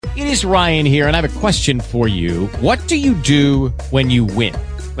It is Ryan here, and I have a question for you. What do you do when you win?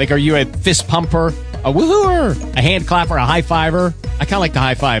 Like, are you a fist pumper, a woohooer, a hand clapper, a high fiver? I kind of like the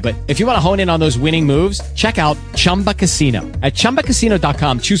high five, but if you want to hone in on those winning moves, check out Chumba Casino. At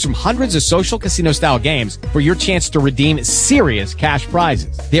ChumbaCasino.com, choose from hundreds of social casino-style games for your chance to redeem serious cash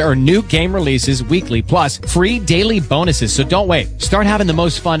prizes. There are new game releases weekly, plus free daily bonuses. So don't wait. Start having the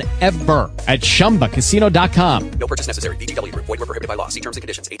most fun ever at ChumbaCasino.com. No purchase necessary. VGW. Void where prohibited by law. See terms and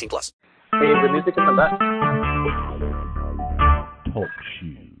conditions. 18+. Hey, the music in the back. Talk show.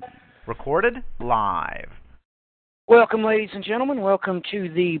 Recorded live. Welcome, ladies and gentlemen. Welcome to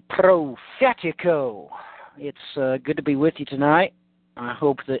the Prophetico. It's good to be with you tonight. I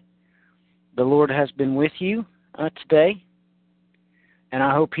hope that the Lord has been with you today, and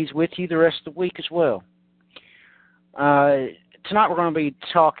I hope He's with you the rest of the week as well. Tonight we're going to be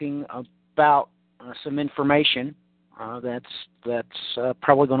talking about some information that's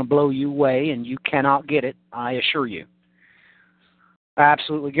probably going to blow you away, and you cannot get it, I assure you. I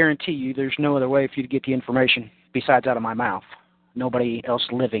absolutely guarantee you there's no other way for you to get the information besides out of my mouth. Nobody else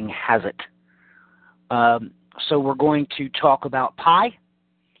living has it. So we're going to talk about pi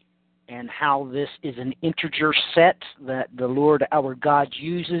and how this is an integer set that the Lord our God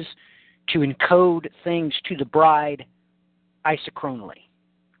uses to encode things to the bride isochronally.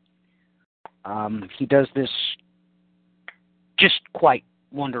 He does this just quite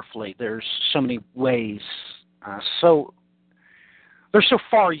wonderfully. There's so many ways. There's so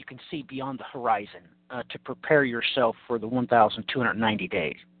far you can see beyond the horizon to prepare yourself for the 1,290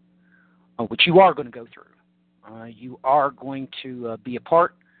 days, which you are going to go through. You are going to be a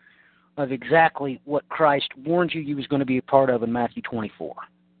part of exactly what Christ warned you was going to be a part of in Matthew 24.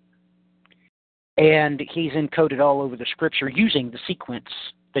 And He's encoded all over the Scripture using the sequence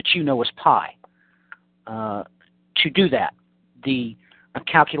that you know as pi. To do that, the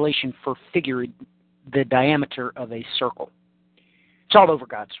calculation for figuring the diameter of a circle. It's all over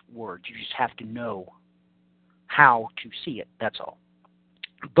God's Word. You just have to know how to see it, that's all.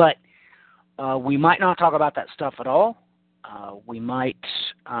 But we might not talk about that stuff at all. We might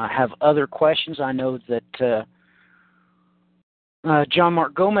have other questions. I know that John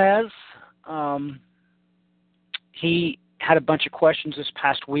Mark Gomez, he had a bunch of questions this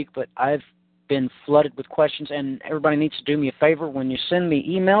past week, but I've been flooded with questions, and everybody needs to do me a favor. When you send me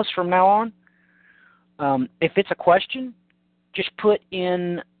emails from now on, if it's a question, just put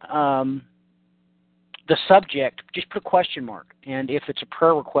in the subject, just put a question mark. And if it's a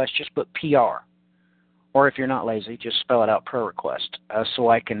prayer request, just put PR. Or if you're not lazy, just spell it out, prayer request, so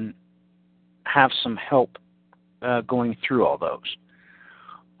I can have some help going through all those.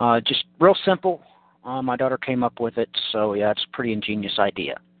 Just real simple. My daughter came up with it, so yeah, it's a pretty ingenious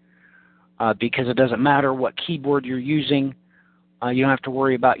idea. Because it doesn't matter what keyboard you're using. You don't have to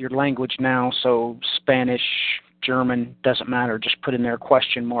worry about your language now, so Spanish, German, doesn't matter. Just put in there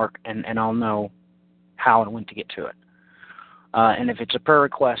question mark, and I'll know how and when to get to it. And if it's a prayer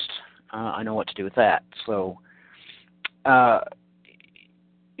request, I know what to do with that. So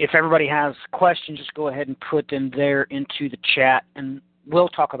if everybody has questions, just go ahead and put them there into the chat, and we'll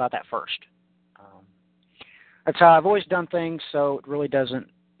talk about that first. That's how I've always done things, so it really doesn't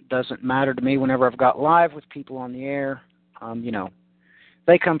matter to me whenever I've got live with people on the air.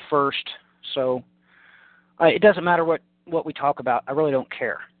 They come first, so it doesn't matter what we talk about. I really don't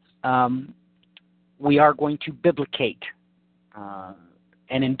care. We are going to biblicate.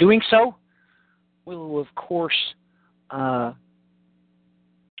 And in doing so, we will, of course, start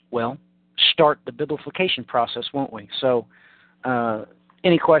the biblification process, won't we? So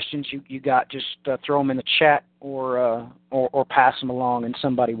any questions you got, just throw them in the chat or pass them along, and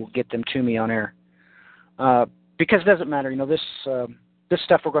somebody will get them to me on air. Because it doesn't matter. This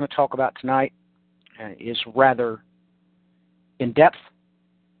stuff we're going to talk about tonight is rather in-depth,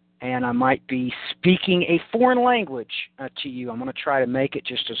 and I might be speaking a foreign language to you. I'm going to try to make it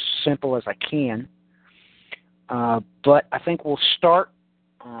just as simple as I can. But I think we'll start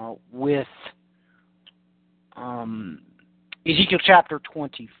with Ezekiel chapter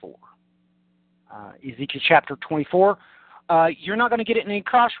 24. Ezekiel chapter 24, you're not going to get it in any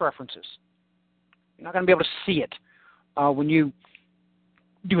cross-references. You're not going to be able to see it. When you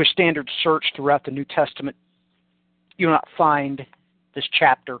do a standard search throughout the New Testament, you'll not find this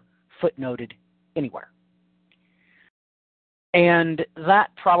chapter footnoted anywhere. And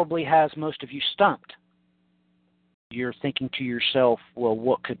that probably has most of you stumped. You're thinking to yourself, well,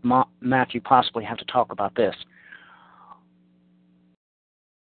 what could Matthew possibly have to talk about this?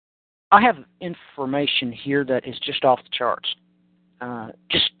 I have information here that is just off the charts.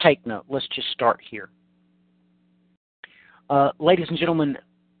 Just take note. Let's just start here. Ladies and gentlemen,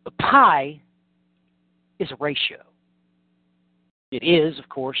 Pi is a ratio. It is, of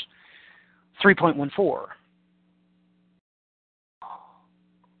course, 3.14.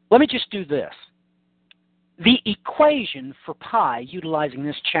 Let me just do this. The equation for pi, utilizing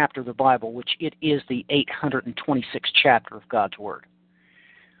this chapter of the Bible, which it is the 826th chapter of God's Word,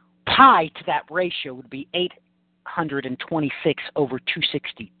 pi to that ratio would be 826 over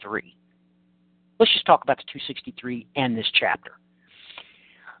 263. Let's just talk about the 263 and this chapter.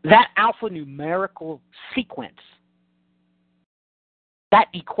 That alphanumerical sequence, that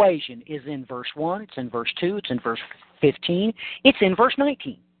equation is in verse 1, it's in verse 2, it's in verse 15, it's in verse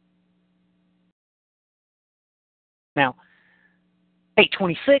 19. Now,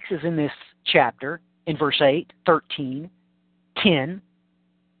 826 is in this chapter in verse 8, 13, 10,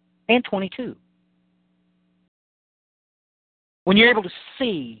 and 22. When you're able to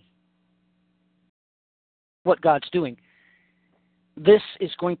see what God's doing, this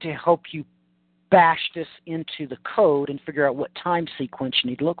is going to help you bash this into the code and figure out what time sequence you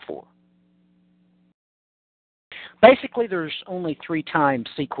need to look for. Basically, there's only 3 time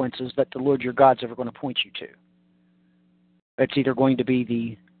sequences that the Lord your God's ever going to point you to. It's either going to be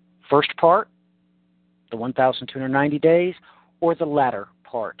the first part, the 1,290 days, or the latter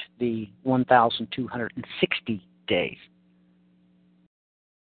part, the 1,260 days.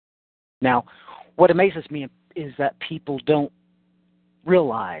 Now, what amazes me is that people don't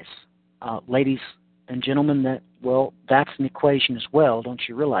realize, ladies and gentlemen, that, well, that's an equation as well. Don't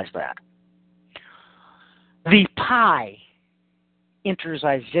you realize that? The pi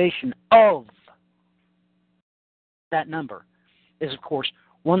interization of that number is, of course,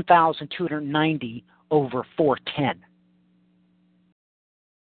 1,290 over 410.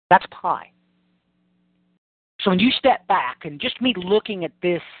 That's pi. So when you step back, and just me looking at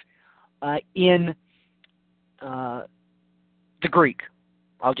this in the Greek,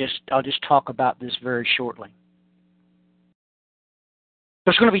 I'll just talk about this very shortly.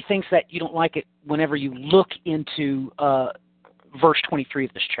 There's going to be things that you don't like it whenever you look into verse 23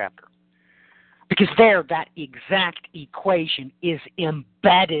 of this chapter. Because there, that exact equation is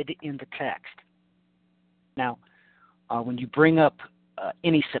embedded in the text. Now, when you bring up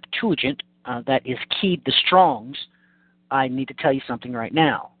any Septuagint that is keyed to Strong's, I need to tell you something right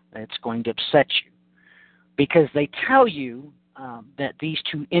now. It's going to upset you. Because they tell you that these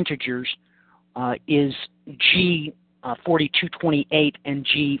 2 integers is G 4228 and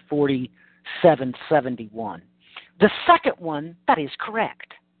G 4771. The second one, that is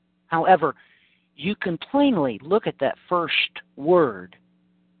correct. However, you can plainly look at that first word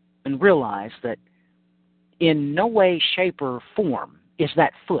and realize that in no way, shape, or form is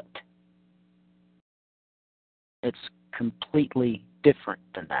that foot. It's completely different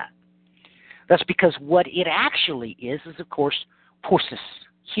than that. That's because what it actually is, of course, poussis.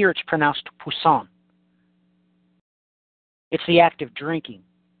 Here it's pronounced pousson. It's the act of drinking.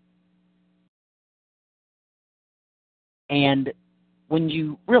 And when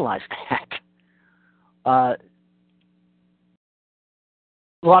you realize that, a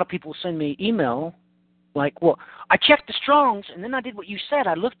lot of people send me email like, well, I checked the Strongs, and then I did what you said.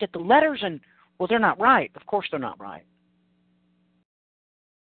 I looked at the letters, and, well, they're not right. Of course they're not right.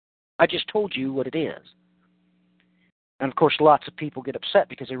 I just told you what it is. And, of course, lots of people get upset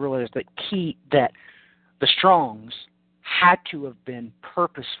because they realize that the Strongs had to have been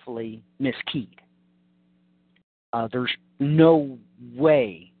purposefully miskeyed. There's no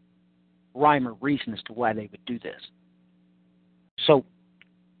way, rhyme or reason as to why they would do this. So,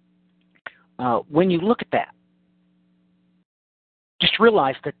 when you look at that, just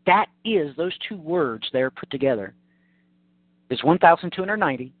realize that that is, those 2 words there put together, is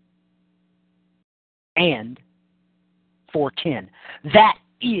 1,290 and 410. That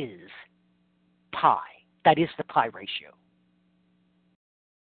is pi. That is the pi ratio.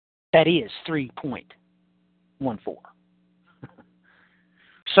 That is 3.14.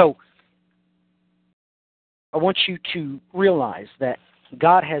 So, I want you to realize that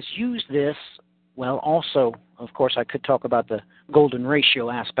God has used this, well, also, of course, I could talk about the golden ratio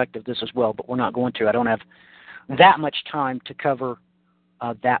aspect of this as well, but we're not going to. I don't have that much time to cover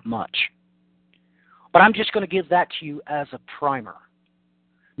that much. But I'm just going to give that to you as a primer.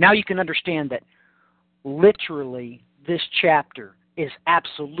 Now you can understand that literally this chapter is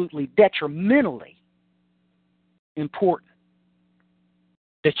absolutely detrimentally important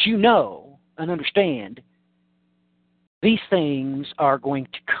that you know and understand these things are going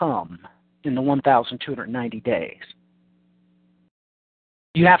to come in the 1,290 days.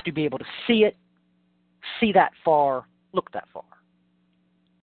 You have to be able to see it, see that far, look that far.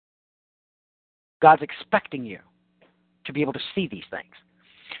 God's expecting you to be able to see these things.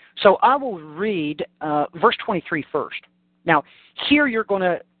 So I will read verse 23 first. Now, here you're going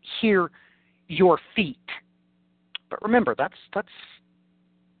to hear your feet. But remember, that's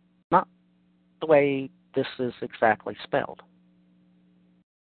not the way this is exactly spelled.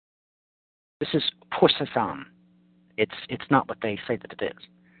 This is posesam. It's not what they say that it is.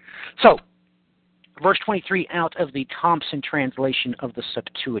 So, verse 23 out of the Thompson translation of the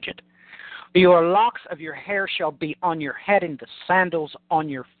Septuagint. Your locks of your hair shall be on your head and the sandals on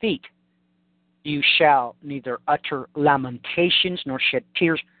your feet. You shall neither utter lamentations nor shed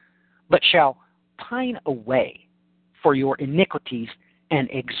tears, but shall pine away for your iniquities and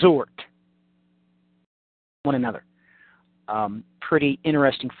exhort one another. Pretty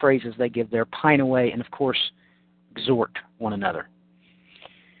interesting phrases they give there. Pine away and, of course, exhort one another.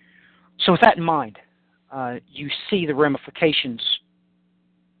 So with that in mind, you see the ramifications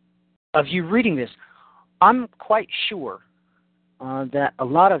of you reading this. I'm quite sure that a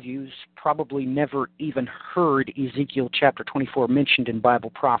lot of you probably never even heard Ezekiel chapter 24 mentioned in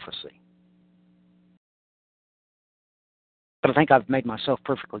Bible prophecy. But I think I've made myself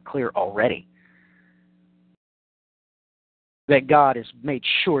perfectly clear already that God has made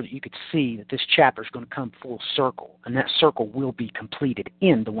sure that you could see that this chapter is going to come full circle, and that circle will be completed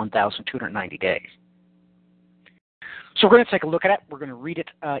in the 1,290 days. So we're going to take a look at it. We're going to read it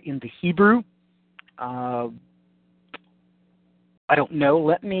in the Hebrew. I don't know.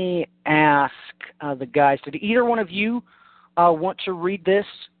 Let me ask the guys, did either one of you want to read this?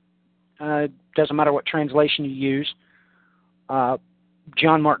 Doesn't matter what translation you use.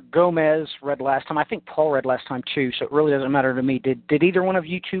 John Mark Gomez read last time. I think Paul read last time too, so it really doesn't matter to me. Did either one of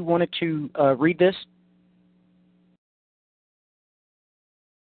you two wanted to read this?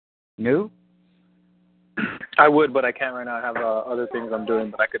 No? I would, but I can't right now. I have other things I'm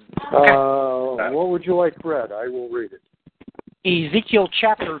doing, but I could. What would you like read? I will read it. Ezekiel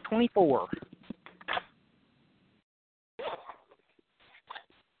chapter 24.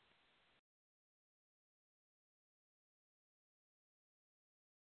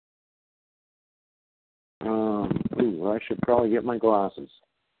 I should probably get my glasses.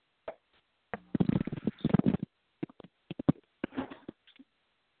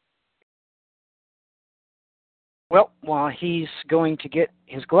 Well, while he's going to get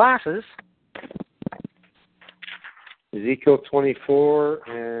his glasses. Ezekiel 24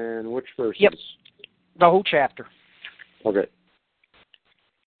 and which verses? Yep, the whole chapter. Okay.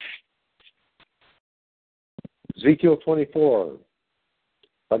 Ezekiel 24.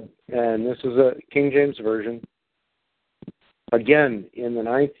 And this is a King James Version. Again, in the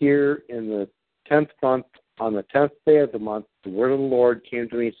 9th year, in the 10th month, on the 10th day of the month, the word of the Lord came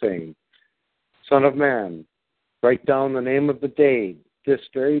to me, saying, Son of man, write down the name of the day, this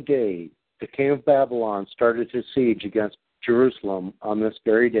very day, the king of Babylon started his siege against Jerusalem on this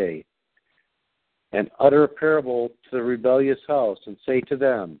very day. And utter a parable to the rebellious house, and say to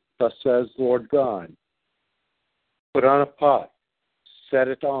them, Thus says the Lord God, put on a pot, set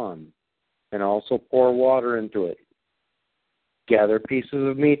it on, and also pour water into it. Gather pieces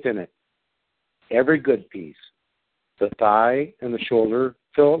of meat in it, every good piece, the thigh and the shoulder,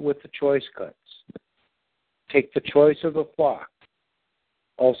 fill it with the choice cuts. Take the choice of the flock.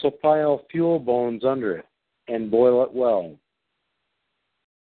 Also pile fuel bones under it, and boil it well.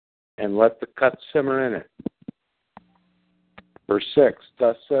 And let the cuts simmer in it. Verse 6,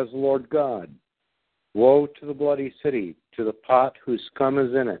 Thus says the Lord God, Woe to the bloody city, to the pot whose scum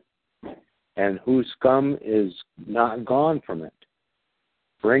is in it, and whose scum is not gone from it.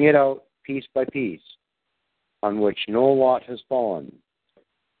 Bring it out piece by piece, on which no lot has fallen.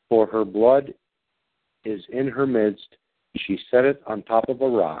 For her blood is in her midst. She set it on top of a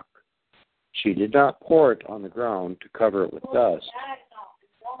rock. She did not pour it on the ground to cover it with dust,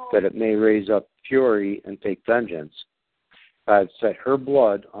 that it may raise up fury and take vengeance. I have set her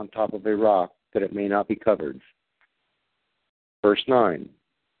blood on top of a rock, that it may not be covered. Verse 9,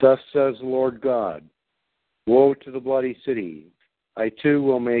 Thus says the Lord God, Woe to the bloody city! I too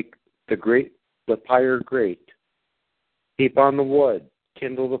will make the pyre great. Heap on the wood,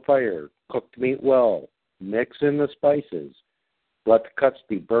 kindle the fire, cook the meat well, mix in the spices, let the cuts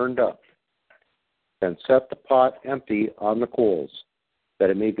be burned up. Then set the pot empty on the coals, that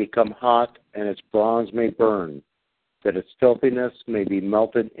it may become hot and its bronze may burn, that its filthiness may be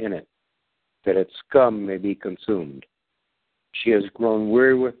melted in it, that its scum may be consumed. She has grown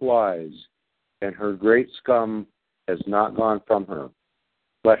weary with lies, and her great scum has not gone from her.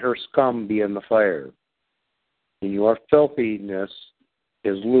 Let her scum be in the fire. In your filthiness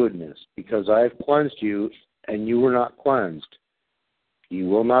is lewdness, because I have cleansed you, and you were not cleansed. You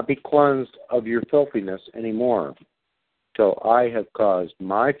will not be cleansed of your filthiness any more. till I have caused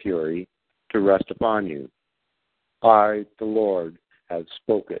my fury to rest upon you. I, the Lord, have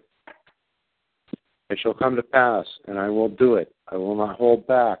spoken. It shall come to pass, and I will do it. I will not hold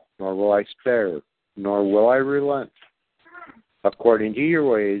back, nor will I spare, nor will I relent. According to your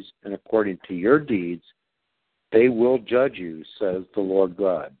ways and according to your deeds, they will judge you, says the Lord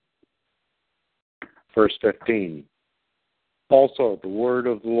God. Verse 15. Also the word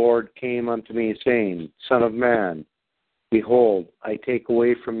of the Lord came unto me, saying, Son of man, behold, I take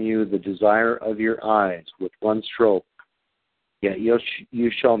away from you the desire of your eyes with one stroke. Yet you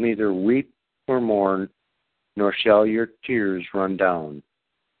shall neither weep nor mourn, nor shall your tears run down.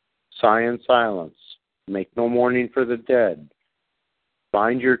 Sigh in silence. Make no mourning for the dead.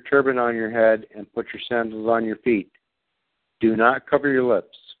 Bind your turban on your head and put your sandals on your feet. Do not cover your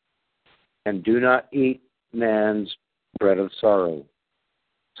lips, and do not eat man's bread of sorrow.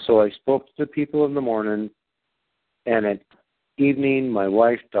 So I spoke to the people in the morning, and at evening my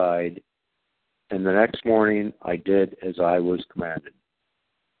wife died, and the next morning I did as I was commanded.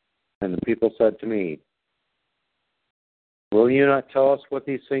 And the people said to me, Will you not tell us what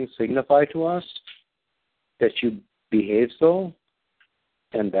these things signify to us, that you behave so?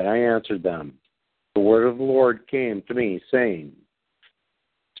 And then I answered them, The word of the Lord came to me, saying,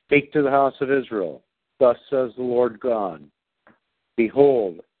 Speak to the house of Israel. Thus says the Lord God,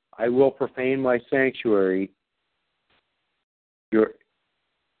 Behold, I will profane my sanctuary. Your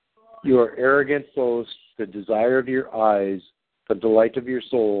arrogant boast, the desire of your eyes, the delight of your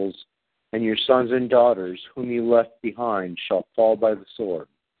souls, and your sons and daughters, whom you left behind, shall fall by the sword.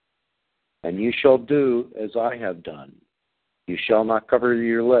 And you shall do as I have done. You shall not cover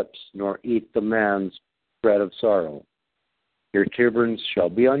your lips, nor eat the man's bread of sorrow. Your turbans shall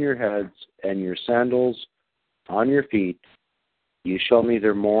be on your heads, and your sandals on your feet. You shall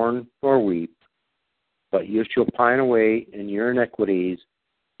neither mourn nor weep, but you shall pine away in your iniquities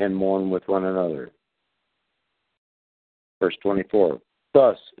and mourn with one another. Verse 24.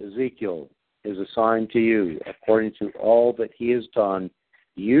 Thus Ezekiel is a sign to you. According to all that he has done,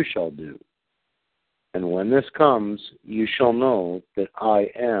 you shall do. And when this comes, you shall know that I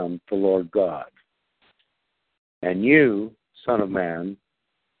am the Lord God. And you, Son of man,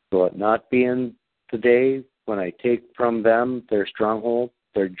 will it not be in the day when I take from them their stronghold,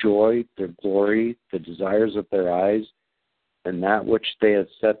 their joy, their glory, the desires of their eyes, and that which they have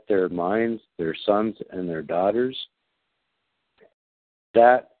set their minds, their sons and their daughters?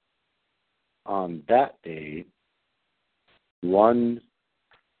 That on that day, one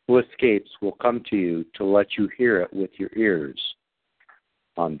who escapes will come to you to let you hear it with your ears.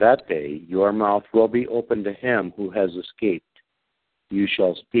 On that day, your mouth will be open to him who has escaped. You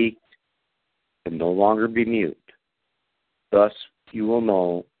shall speak and no longer be mute. Thus you will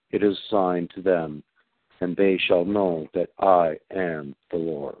know it is a sign to them, and they shall know that I am the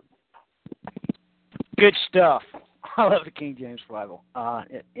Lord. Good stuff. I love the King James Bible. I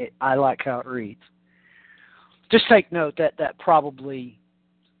like how it reads. Just take note that probably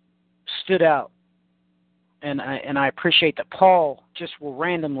stood out, and I appreciate that Paul just will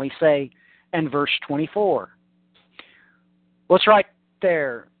randomly say, in verse 24. Well, it's right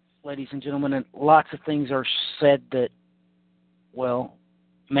there, ladies and gentlemen, and lots of things are said that, well,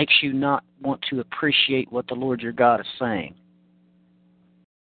 makes you not want to appreciate what the Lord your God is saying.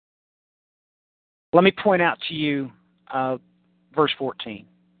 Let me point out to you verse 14.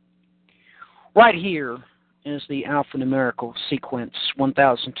 Right here is the alphanumerical sequence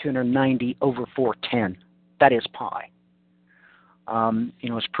 1290 over 410. That is pi.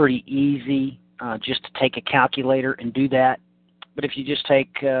 It's pretty easy just to take a calculator and do that. But if you just take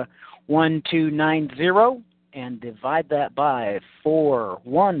 1290 and divide that by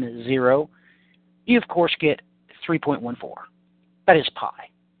 410, you of course get 3.14. That is pi.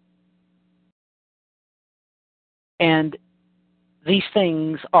 And these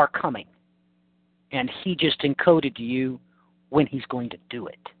things are coming. And he just encoded to you when he's going to do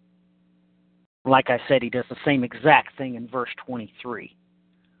it. Like I said, he does the same exact thing in verse 23.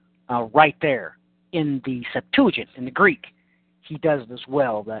 Right there in the Septuagint, in the Greek, he does it as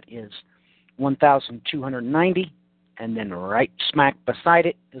well. That is 1290, and then right smack beside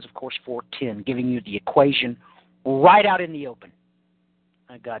it is, of course, 410, giving you the equation right out in the open.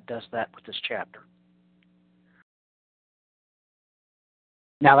 God does that with this chapter.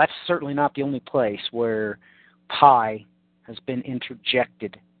 Now, that's certainly not the only place where pi has been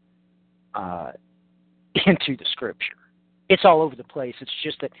interjected into the Scripture. It's all over the place. It's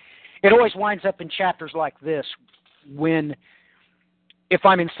just that it always winds up in chapters like this when, if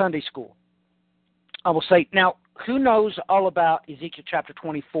I'm in Sunday school, I will say, now, who knows all about Ezekiel chapter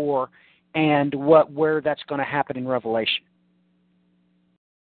 24 and where that's going to happen in Revelation.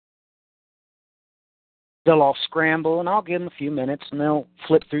 They'll all scramble, and I'll give them a few minutes, and they'll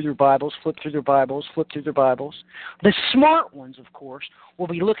flip through their Bibles. The smart ones, of course, will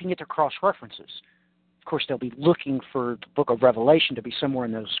be looking at their cross-references. Of course, they'll be looking for the book of Revelation to be somewhere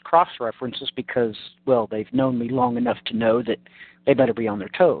in those cross-references because, well, they've known me long enough to know that they better be on their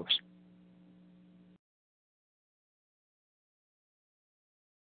toes.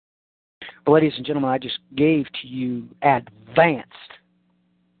 But ladies and gentlemen, I just gave to you advanced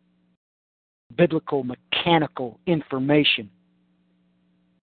biblical mechanical information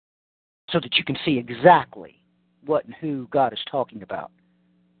so that you can see exactly what and who God is talking about.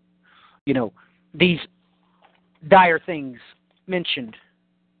 You know, these dire things mentioned,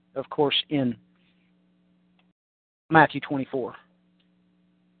 of course, in Matthew 24.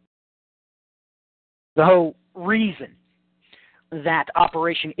 The whole reason that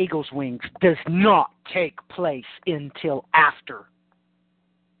Operation Eagle's Wings does not take place until after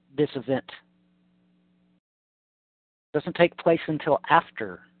this event. Doesn't take place until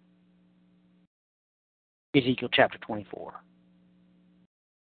after Ezekiel chapter 24.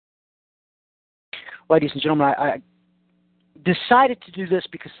 Ladies and gentlemen, I decided to do this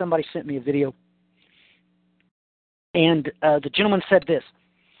because somebody sent me a video, and the gentleman said this.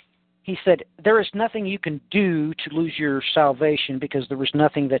 He said, there is nothing you can do to lose your salvation because there was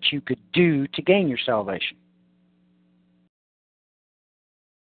nothing that you could do to gain your salvation.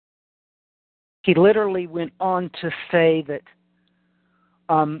 He literally went on to say that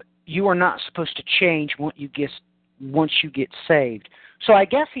you are not supposed to change once you get saved. So I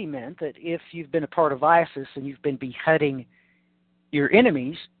guess he meant that if you've been a part of ISIS and you've been beheading your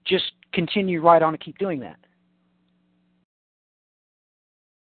enemies, just continue right on and keep doing that.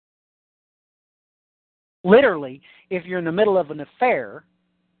 Literally, if you're in the middle of an affair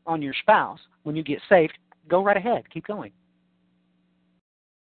on your spouse, when you get saved, go right ahead, keep going.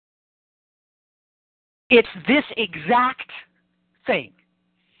 It's this exact thing,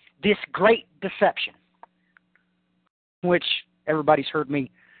 this great deception, which everybody's heard me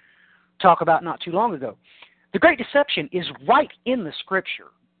talk about not too long ago. The great deception is right in the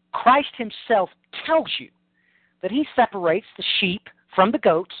Scripture. Christ himself tells you that he separates the sheep from the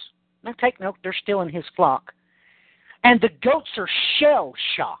goats. Now take note, they're still in his flock. And the goats are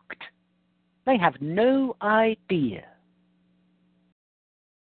shell-shocked. They have no idea.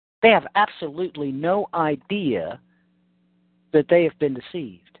 They have absolutely no idea that they have been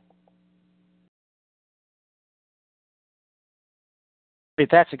deceived. But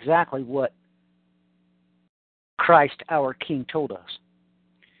that's exactly what Christ our King told us.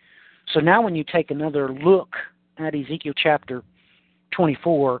 So now when you take another look at Ezekiel chapter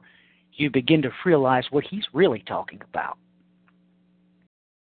 24, you begin to realize what he's really talking about.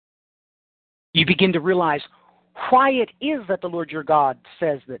 You begin to realize why it is that the Lord your God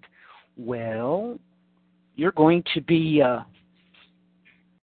says that, well, you're going to be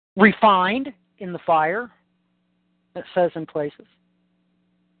refined in the fire, it says in places.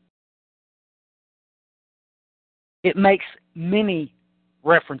 It makes many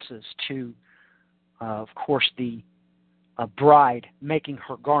references to, of course, the bride making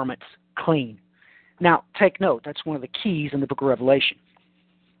her garments clean. Now, take note, that's one of the keys in the book of Revelation.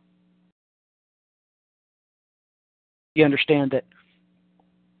 You understand that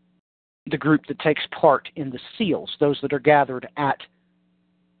the group that takes part in the seals, those that are gathered at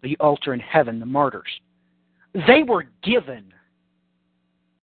the altar in heaven, the martyrs, they were given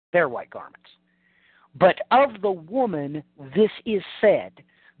their white garments. But of the woman, this is said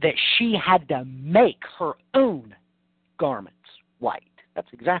that she had to make her own garments white. That's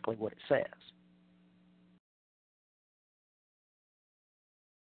exactly what it says.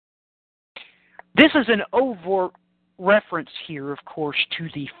 This is an overt reference here, of course, to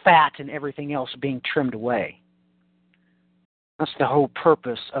the fat and everything else being trimmed away. That's the whole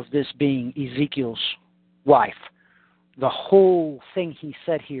purpose of this being Ezekiel's wife. The whole thing he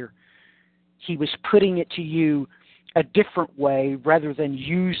said here, he was putting it to you a different way rather than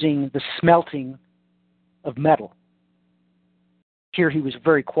using the smelting of metal. Here he was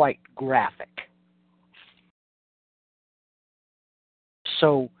very quite graphic.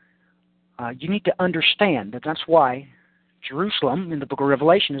 So you need to understand that that's why Jerusalem in the book of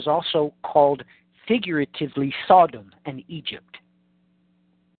Revelation is also called figuratively Sodom and Egypt.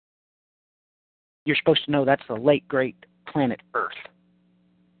 You're supposed to know that's the late great planet Earth.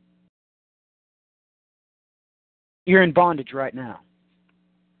 You're in bondage right now.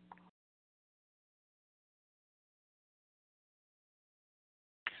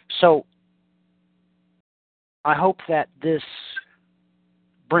 So I hope that this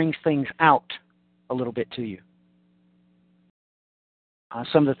brings things out a little bit to you.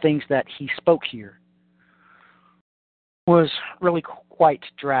 Some of the things that he spoke here was really quite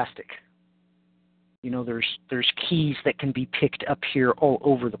drastic. You know, there's keys that can be picked up here all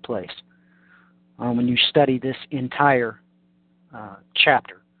over the place. When you study this entire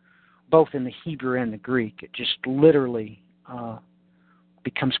chapter, both in the Hebrew and the Greek, it just literally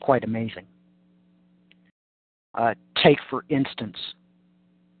becomes quite amazing. Take, for instance,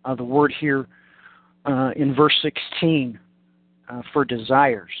 the word here in verse 16 for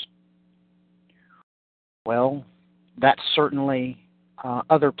desires. Well, that's certainly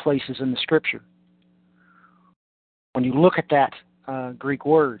other places in the Scripture. When you look at that Greek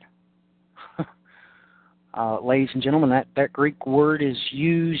word, ladies and gentlemen, that Greek word is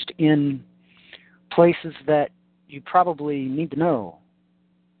used in places that you probably need to know.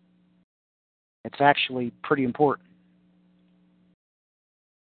 It's actually pretty important.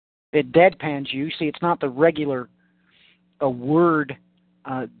 It deadpans you. See, it's not the regular word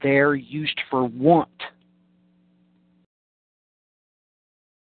there used for want.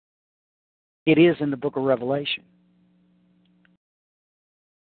 It is in the book of Revelation.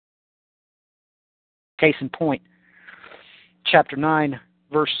 Case in point, chapter 9,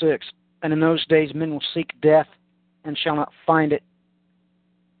 verse 6. And in those days men will seek death and shall not find it.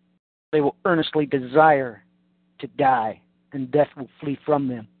 They will earnestly desire to die, and death will flee from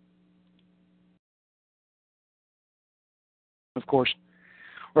them. Of course,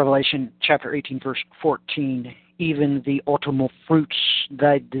 Revelation chapter 18, verse 14. Even the autumnal fruits,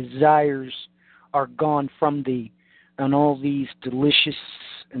 thy desires are gone from thee, and all these delicious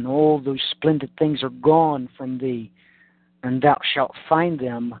and all those splendid things are gone from thee, and thou shalt find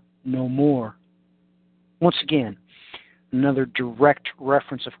them no more. Once again, another direct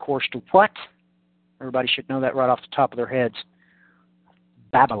reference, of course, to what? Everybody should know that right off the top of their heads.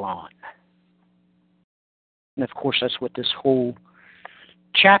 Babylon. And of course, that's what this whole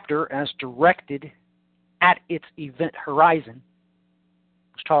chapter, as directed at its event horizon,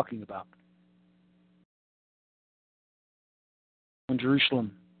 was talking about. When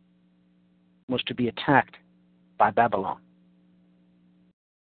Jerusalem was to be attacked by Babylon.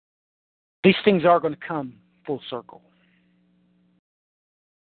 These things are going to come full circle.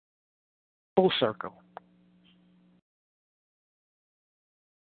 Full circle.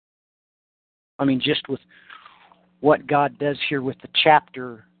 I mean, just with what God does here with the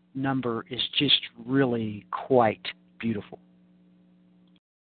chapter number is just really quite beautiful.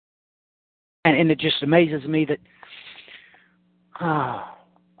 And it just amazes me that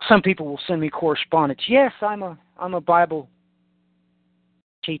some people will send me correspondence. Yes, I'm a Bible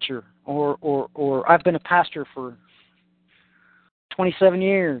teacher, or I've been a pastor for 27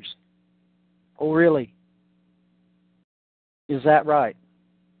 years. Oh, really? Is that right?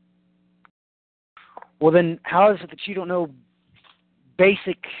 Well, then how is it that you don't know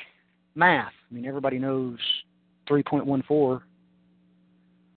basic math? I mean, everybody knows 3.14.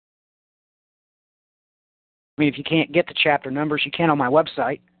 I mean, if you can't get the chapter numbers, you can on my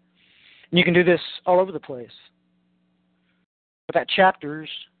website. And you can do this all over the place. But that chapter's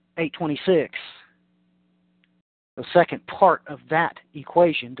 826. The second part of that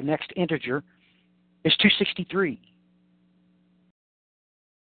equation, the next integer, is 263.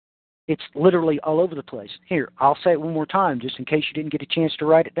 It's literally all over the place. Here, I'll say it one more time just in case you didn't get a chance to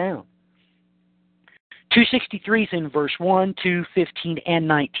write it down. 263 is in verse 1, 2, 15, and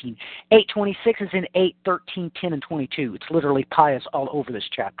 19. 826 is in 8, 13, 10, and 22. It's literally pious all over this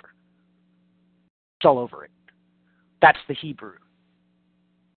chapter. It's all over it. That's the Hebrew.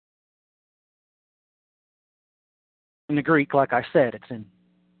 In the Greek, like I said, it's in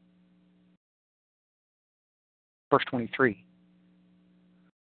verse 23.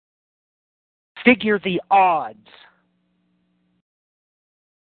 Figure the odds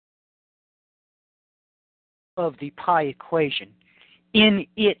of the pi equation in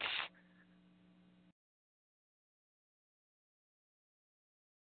its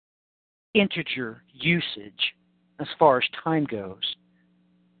integer usage as far as time goes.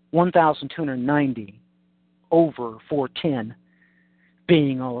 1,290 over 410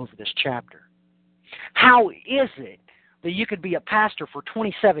 being all over this chapter. How is it that you could be a pastor for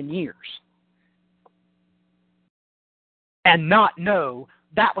 27 years and not know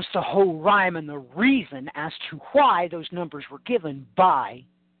that was the whole rhyme and the reason as to why those numbers were given by,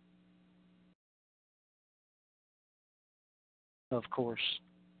 of course,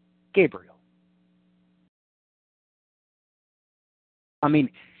 Gabriel? I mean,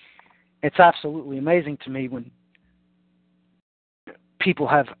 it's absolutely amazing to me when people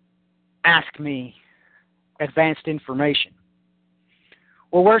have asked me advanced information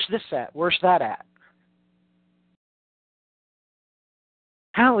Well, where's this at? Where's that at?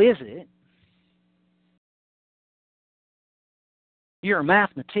 How is it you're a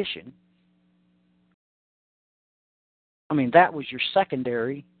mathematician? I mean, that was your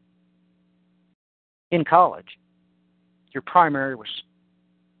secondary in college. Your primary was,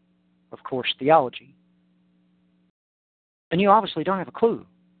 of course, theology. And you obviously don't have a clue.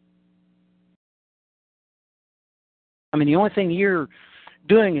 I mean, the only thing you're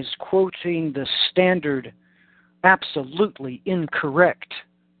doing is quoting the standard, absolutely incorrect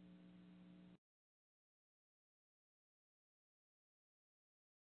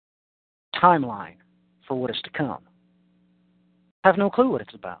timeline for what is to come. Have no clue what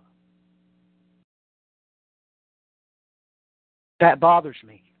it's about. That bothers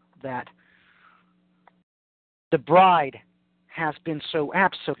me, that the bride has been so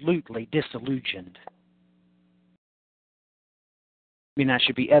absolutely disillusioned. I mean, that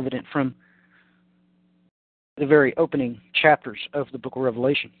should be evident from the very opening chapters of the book of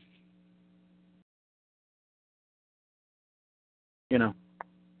Revelation. You know,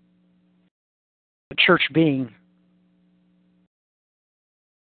 the church being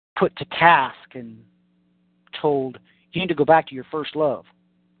put to task and told, you need to go back to your first love.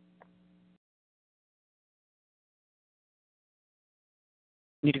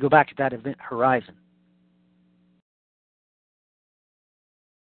 You need to go back to that event horizon.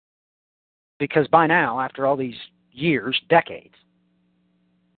 Because by now, after all these years, decades,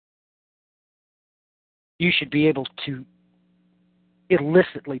 you should be able to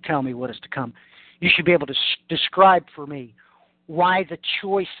illicitly tell me what is to come. You should be able to describe for me why the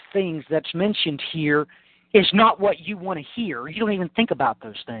choice things that's mentioned here is not what you want to hear. You don't even think about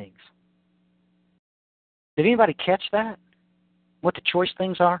those things. Did anybody catch that? What the choice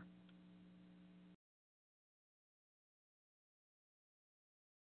things are?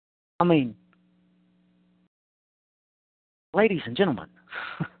 I mean, ladies and gentlemen,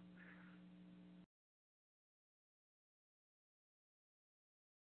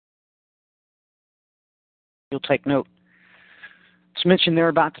 you'll take note. It's mentioned there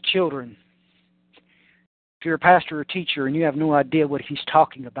about the children. If you're a pastor or a teacher and you have no idea what he's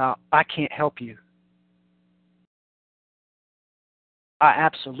talking about, I can't help you. I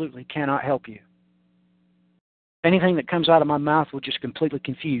absolutely cannot help you. Anything that comes out of my mouth will just completely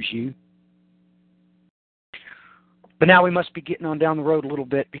confuse you. But now we must be getting on down the road a little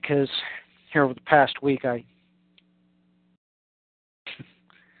bit, because here over the past week I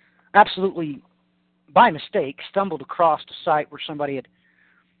absolutely, by mistake, stumbled across a site where somebody had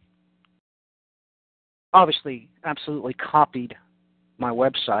obviously absolutely copied my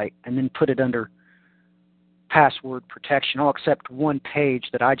website and then put it under password protection, all except one page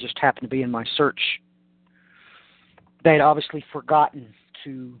that I just happened to be in my search. They had obviously forgotten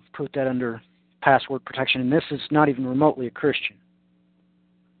to put that under password protection, and this is not even remotely a Christian.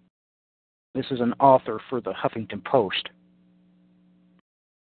 This is an author for the Huffington Post.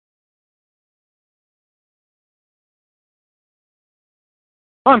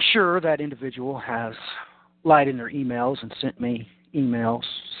 I'm sure that individual has lied in their emails and sent me emails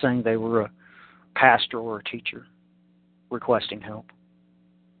saying they were a pastor or a teacher requesting help,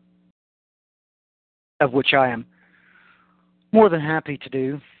 of which I am more than happy to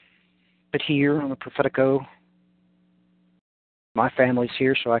do. But here on the Prophetico, my family's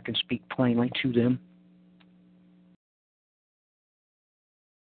here, so I can speak plainly to them.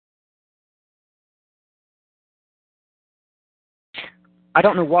 I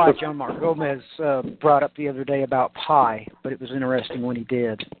don't know why John Mark Gomez brought up the other day about pi, but it was interesting when he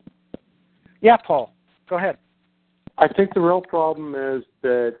did. Yeah, Paul, go ahead. I think the real problem is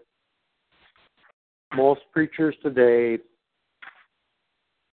that most preachers today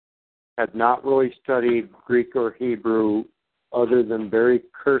have not really studied Greek or Hebrew other than very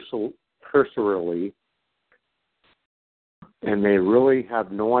cursorily, and they really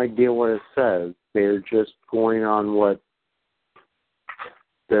have no idea what it says. They're just going on what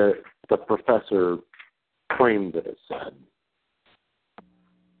the professor claimed that it said.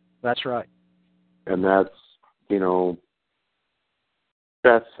 That's right. And that's,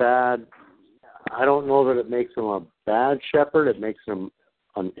 that's sad. I don't know that it makes him a bad shepherd. It makes him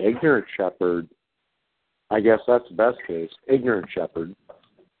an ignorant shepherd. I guess that's the best case. Ignorant shepherd.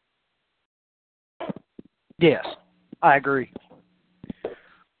 Yes, I agree.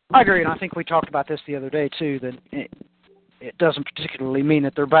 And I think we talked about this the other day, too, that it doesn't particularly mean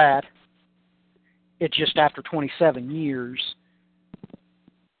that they're bad. It just, after 27 years,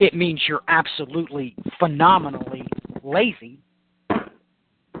 it means you're absolutely phenomenally lazy.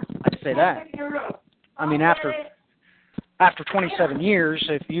 I'd say that. I mean, after after 27 years,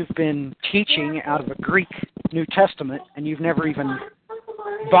 if you've been teaching out of a Greek New Testament and you've never even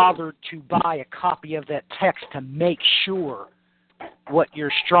bothered to buy a copy of that text to make sure what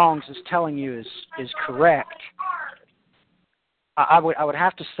your Strong's is telling you is correct, I would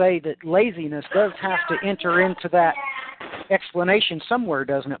have to say that laziness does have to enter into that explanation somewhere,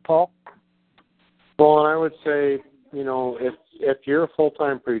 doesn't it, Paul? Well, and I would say, you know, if you're a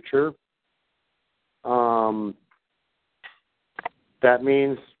full-time preacher, that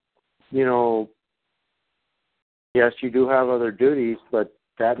means, you know, yes, you do have other duties, but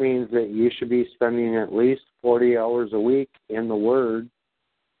that means that you should be spending at least 40 hours a week in the Word.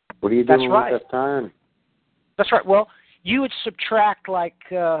 What are you doing with that time? That's right. Well, you would subtract like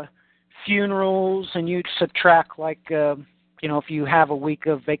funerals, and you'd subtract like, you know, if you have a week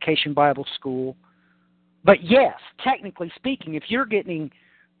of vacation Bible school. But yes, technically speaking, if you're getting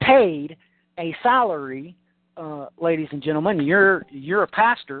paid a salary, ladies and gentlemen, you're a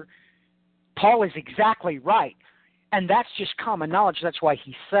pastor, Paul is exactly right. And that's just common knowledge. That's why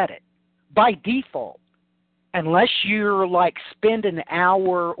he said it. By default, unless you're like spend an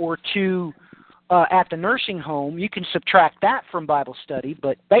hour or two at the nursing home, you can subtract that from Bible study.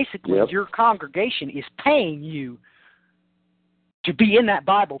 But basically, your congregation is paying you to be in that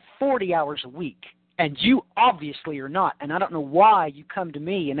Bible 40 hours a week. And you obviously are not. And I don't know why you come to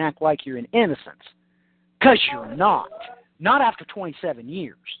me and act like you're in innocence. Because you're not. Not after 27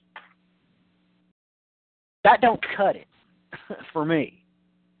 years. That don't cut it for me.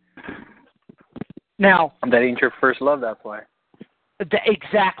 Now, that ain't your first love, that's why.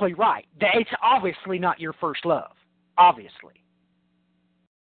 Exactly right. It's obviously not your first love. Obviously.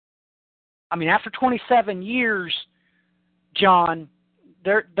 I mean, after 27 years, John,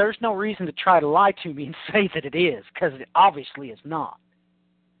 there's no reason to try to lie to me and say that it is, because it obviously is not.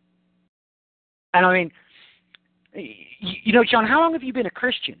 And I mean, you know, John, how long have you been a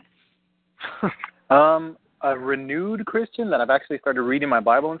Christian? A renewed Christian that I've actually started reading my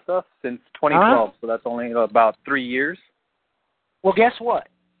Bible and stuff since 2012, so that's only about 3 years. Well, guess what?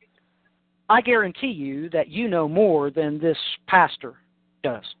 I guarantee you that you know more than this pastor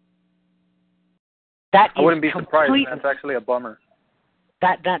does. I wouldn't be surprised. That's actually a bummer.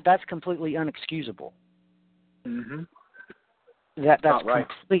 That's completely unexcusable. Mm-hmm. That's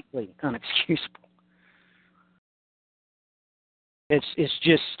completely unexcusable. It's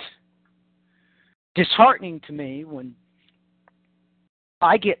just disheartening to me when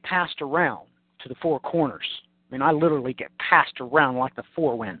I get passed around to the four corners. I mean, I literally get passed around like the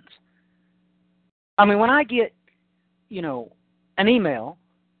four winds. I mean, when I get, you know, an email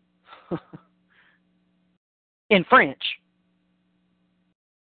in French,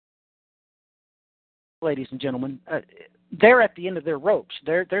 ladies and gentlemen, they're at the end of their ropes.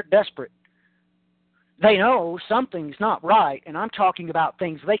 They're desperate. They know something's not right, and I'm talking about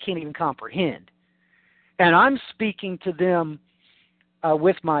things they can't even comprehend. And I'm speaking to them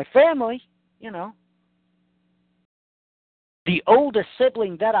with my family, you know. The oldest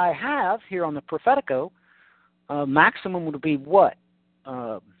sibling that I have here on the Prophetico, maximum would be what?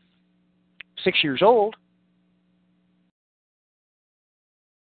 6 years old.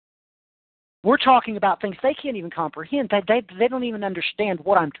 We're talking about things they can't even comprehend. They don't even understand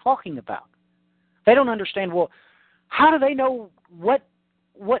what I'm talking about. They don't understand, well, how do they know what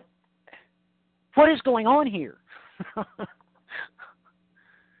is going on here?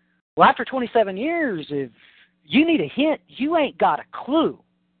 Well, after 27 years, if you need a hint, you ain't got a clue.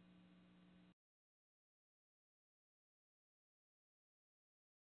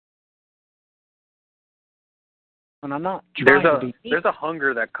 And I'm not trying to be... There's a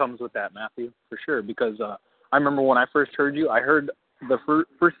hunger that comes with that, Matthew, for sure, because I remember when I first heard you, I heard the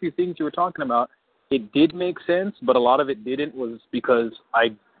first few things you were talking about. It did make sense, but a lot of it didn't, was because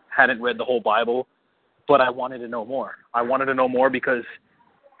I hadn't read the whole Bible, but I wanted to know more. I wanted to know more because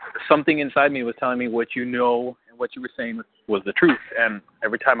something inside me was telling me what you know and what you were saying was the truth. And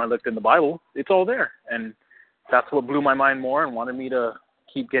every time I looked in the Bible, it's all there. And that's what blew my mind more and wanted me to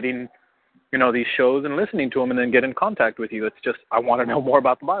keep getting, you know, these shows and listening to them and then get in contact with you. It's just, I want to know more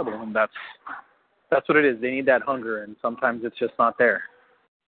about the Bible. And that's what it is. They need that hunger, and sometimes it's just not there.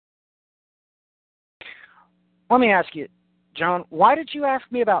 Let me ask you, John, why did you ask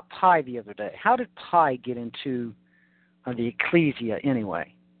me about pi the other day? How did pi get into the ecclesia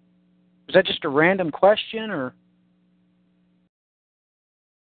anyway? Was that just a random question, or?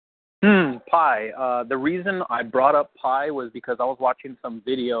 Pi. The reason I brought up pi was because I was watching some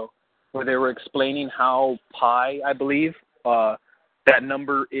video where they were explaining how pi, I believe, that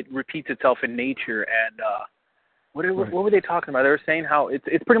number, it repeats itself in nature. And what were they talking about? They were saying how it's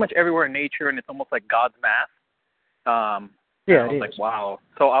pretty much everywhere in nature, and it's almost like God's math. Yeah, I was like, wow.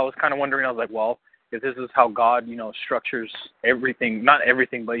 So I was kind of wondering, I was like, well, if this is how God, structures everything, not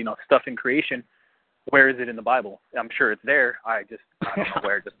everything, but, stuff in creation, where is it in the Bible? I'm sure it's there. I don't know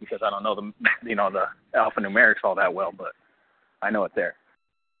where, just because I don't know the alphanumerics all that well, but I know it's there.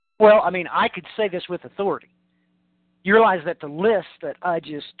 Well, I mean, I could say this with authority. You realize that the list that I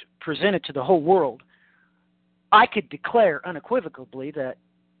just presented to the whole world, I could declare unequivocally that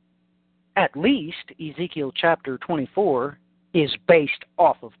at least Ezekiel chapter 24 is based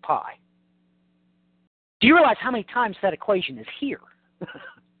off of pi. Do you realize how many times that equation is here? Do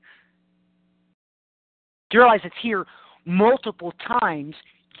you realize it's here multiple times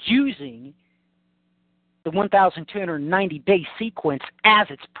using the 1,290-day sequence as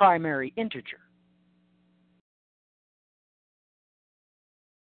its primary integer?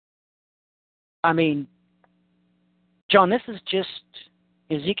 I mean, John, this is just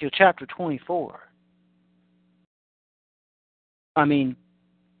Ezekiel chapter 24. I mean,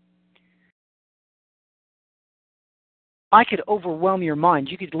 I could overwhelm your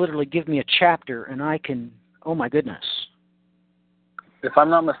mind. You could literally give me a chapter and I can, oh my goodness. If I'm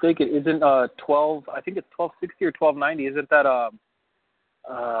not mistaken, isn't 12, I think it's 1260 or 1290, isn't that,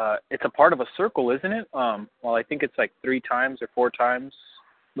 it's a part of a circle, isn't it? Well, I think it's like 3 times or 4 times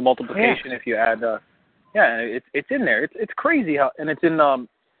the multiplication if you add, it's in there. It's crazy how, and it's in,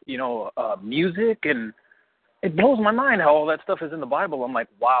 music, and it blows my mind how all that stuff is in the Bible. I'm like,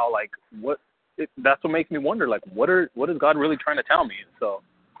 wow, like what? That's what makes me wonder, like what is God really trying to tell me? So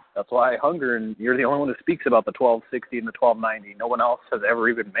that's why I hunger, and you're the only one who speaks about the 1260 and the 1290. No one else has ever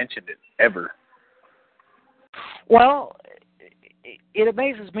even mentioned it, ever. Well, it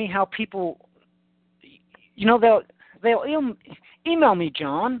amazes me how people, they'll email me,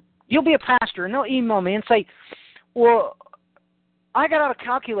 John. You'll be a pastor, and they'll email me and say, well, I got out a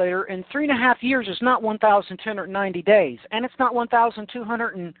calculator, and 3.5 years is not 1,290 days, and it's not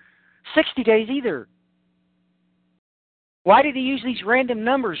 1,260 days either. Why did he use these random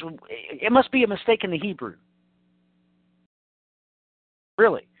numbers? It must be a mistake in the Hebrew.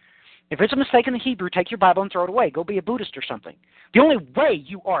 Really. If it's a mistake in the Hebrew, take your Bible and throw it away. Go be a Buddhist or something. The only way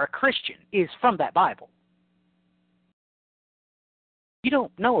you are a Christian is from that Bible. You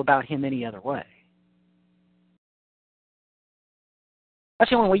don't know about him any other way. That's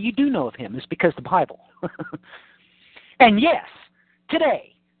the only way you do know of him is because of the Bible. And yes,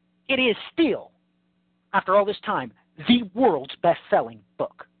 today, it is still, after all this time, the world's best-selling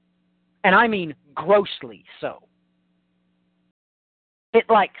book. And I mean grossly so. It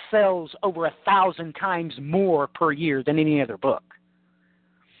sells over 1,000 times more per year than any other book.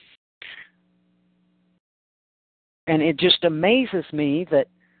 And it just amazes me that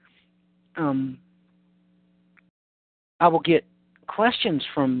I will get questions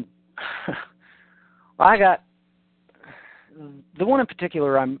from I got the one in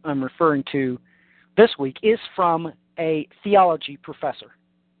particular I'm referring to this week is from a theology professor.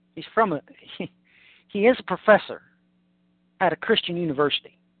 He is a professor at a Christian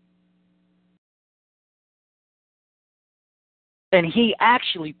university. And he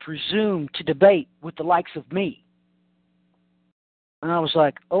actually presumed to debate with the likes of me. And I was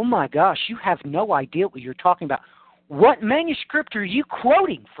like, oh my gosh, you have no idea what you're talking about. What manuscript are you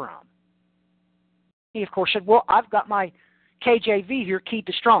quoting from? He, of course, said, well, I've got my KJV here, keyed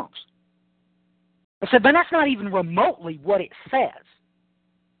to Strong's. I said, but that's not even remotely what it says.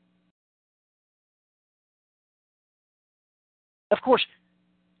 Of course,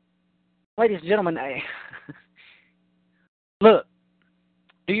 ladies and gentlemen, look,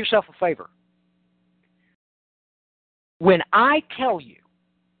 do yourself a favor. When I tell you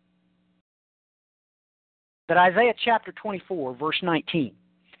that Isaiah chapter 24, verse 19,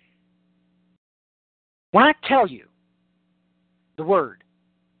 when I tell you the word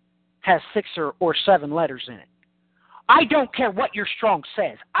has 6 or 7 letters in it, I don't care what your Strong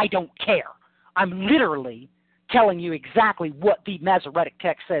says. I don't care. I'm literally telling you exactly what the Masoretic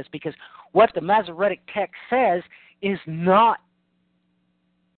text says, because what the Masoretic text says is not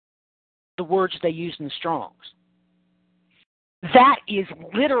the words they use in the Strongs. That is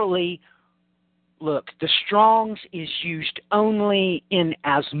literally, look, the Strongs is used only in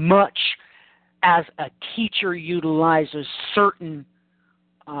as much as a teacher utilizes certain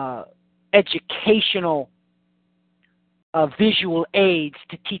educational visual aids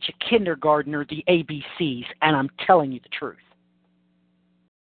to teach a kindergartner the ABCs, and I'm telling you the truth.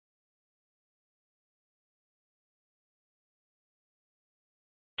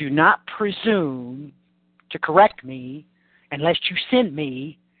 Do not presume to correct me unless you send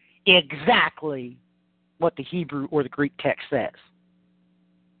me exactly what the Hebrew or the Greek text says.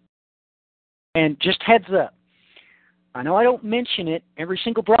 And just heads up, I know I don't mention it every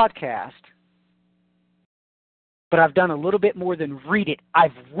single broadcast, but I've done a little bit more than read it.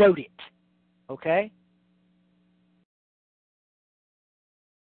 I've wrote it. Okay?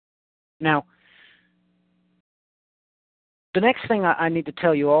 Now, the next thing I need to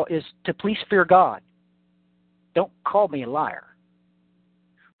tell you all is to please fear God. Don't call me a liar.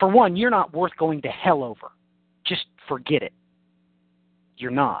 For one, you're not worth going to hell over. Just forget it.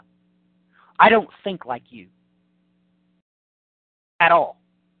 You're not. I don't think like you. At all.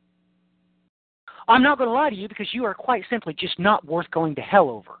 I'm not going to lie to you because you are quite simply just not worth going to hell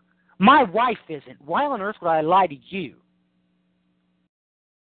over. My wife isn't. Why on earth would I lie to you?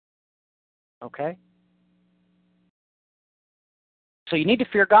 Okay? So you need to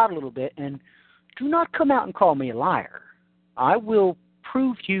fear God a little bit, and do not come out and call me a liar. I will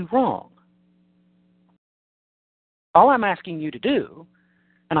prove you wrong. All I'm asking you to do,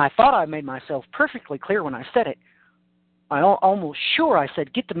 and I thought I made myself perfectly clear when I said it, I'm almost sure I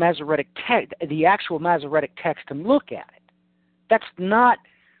said get the Masoretic text, the actual Masoretic text, and look at it. That's not,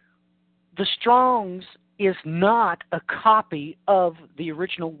 the Strong's is not a copy of the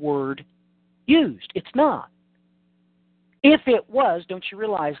original word used. It's not. If it was, don't you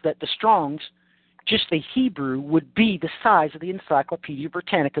realize that the Strong's, just the Hebrew, would be the size of the Encyclopedia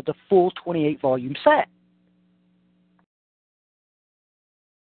Britannica, the full 28-volume set.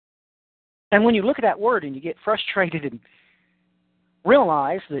 And when you look at that word and you get frustrated and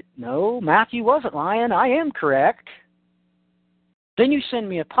realize that, no, Matthew wasn't lying, I am correct, then you send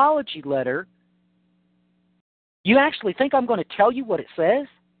me an apology letter, you actually think I'm going to tell you what it says?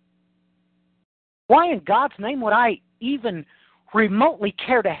 Why in God's name would I even remotely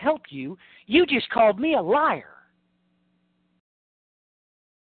care to help you? You just called me a liar.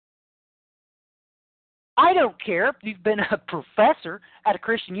 I don't care if you've been a professor at a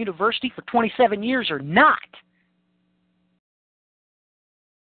Christian university for 27 years or not.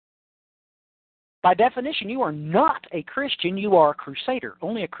 By definition, you are not a Christian, you are a crusader.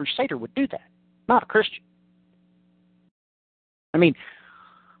 Only a crusader would do that, not a Christian. I mean,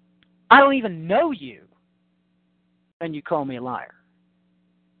 I don't even know you, and you call me a liar.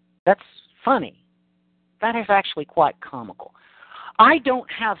 That's funny. That is actually quite comical. I don't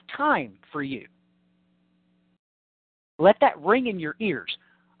have time for you. Let that ring in your ears.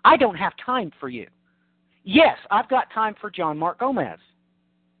 I don't have time for you. Yes, I've got time for John Mark Gomez.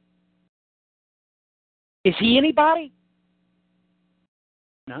 Is he anybody?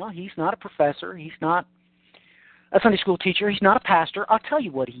 No, he's not a professor. He's not a Sunday school teacher. He's not a pastor. I'll tell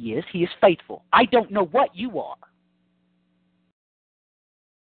you what he is. He is faithful. I don't know what you are.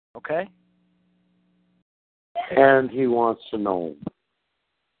 Okay? And he wants to know.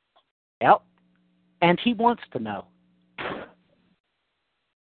 Yep. And he wants to know.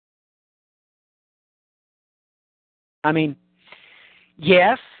 I mean,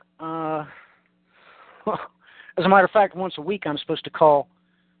 yes, as a matter of fact, once a week I'm supposed to call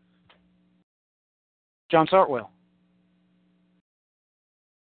John Sartwell.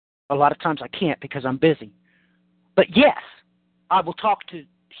 A lot of times I can't because I'm busy. But yes, I will talk to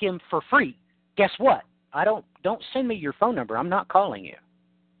him for free. Guess what? Don't send me your phone number. I'm not calling you.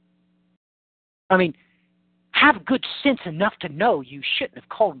 I mean, have good sense enough to know you shouldn't have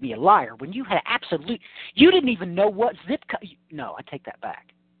called me a liar when you had you didn't even know what zip code. No, I take that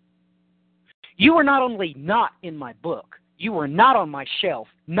back. You were not only not in my book, you were not on my shelf,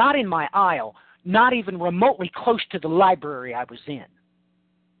 not in my aisle, not even remotely close to the library I was in.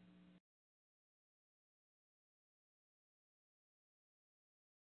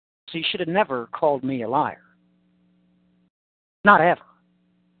 So you should have never called me a liar. Not ever.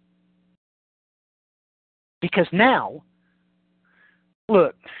 Because now,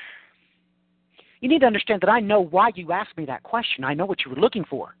 look, you need to understand that I know why you asked me that question. I know what you were looking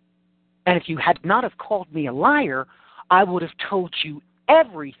for. And if you had not have called me a liar, I would have told you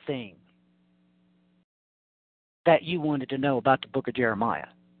everything that you wanted to know about the book of Jeremiah.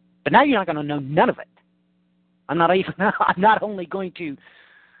 But now you're not going to know none of it. I'm not only going to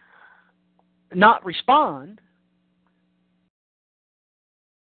not respond,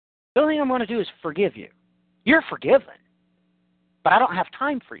 the only thing I'm going to do is forgive you. You're forgiven, but I don't have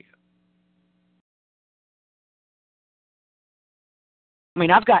time for you. I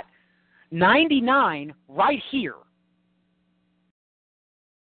mean, I've got 99 right here,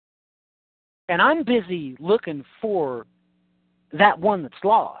 and I'm busy looking for that one that's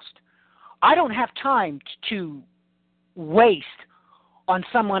lost. I don't have time to waste on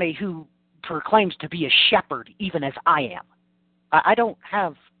somebody who proclaims to be a shepherd, even as I am. I don't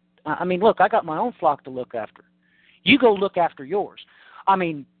have... I mean, look, I got my own flock to look after. You go look after yours. I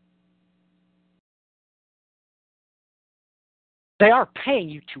mean, They are paying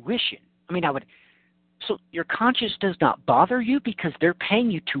you tuition. I mean, so your conscience does not bother you because they're paying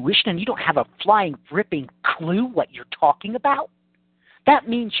you tuition and you don't have a flying, ripping clue what you're talking about? That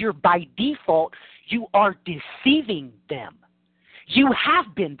means by default, you are deceiving them. You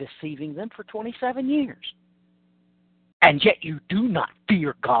have been deceiving them for 27 years. And yet you do not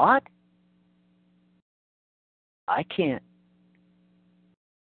fear God? I can't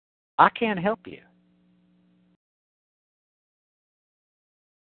help you.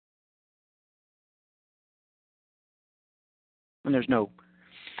 And there's no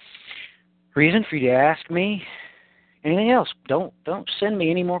reason for you to ask me anything else. Don't send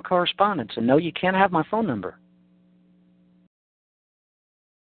me any more correspondence. And no, you can't have my phone number.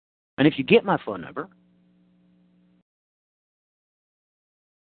 And if you get my phone number,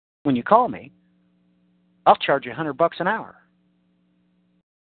 when you call me, I'll charge you $100 an hour.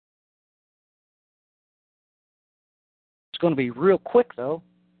 It's going to be real quick, though,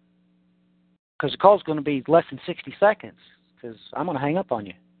 because the call's going to be less than 60 seconds, because I'm going to hang up on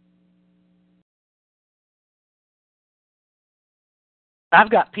you. I've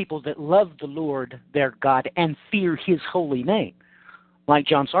got people that love the Lord, their God, and fear His holy name, like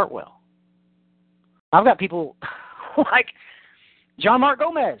John Sartwell. I've got people like John Mark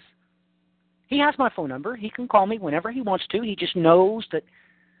Gomez. He has my phone number. He can call me whenever he wants to. He just knows that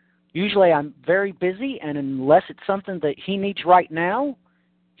usually I'm very busy, and unless it's something that he needs right now,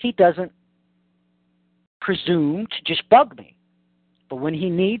 he doesn't presume to just bug me. But when he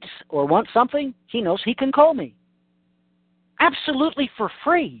needs or wants something, he knows he can call me. Absolutely for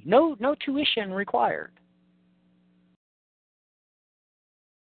free. No tuition required.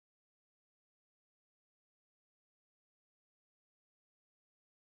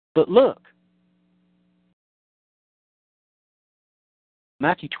 But look,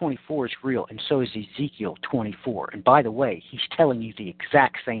 Matthew 24 is real, and so is Ezekiel 24. And by the way, he's telling you the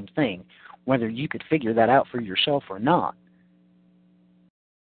exact same thing, whether you could figure that out for yourself or not.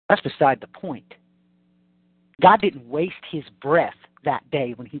 That's beside the point. God didn't waste his breath that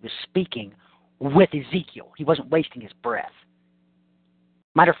day when he was speaking with Ezekiel. He wasn't wasting his breath.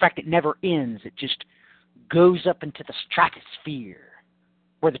 Matter of fact, it never ends. It just goes up into the stratosphere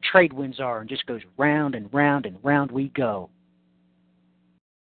where the trade winds are and just goes round and round and round we go.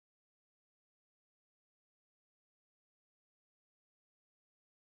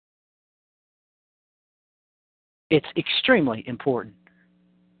 It's extremely important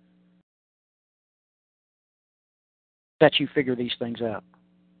that you figure these things out.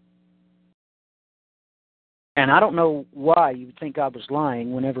 And I don't know why you would think God was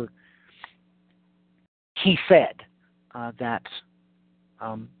lying whenever he said that,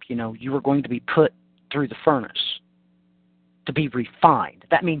 you were going to be put through the furnace to be refined.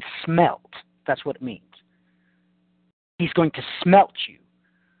 That means smelt. That's what it means. He's going to smelt you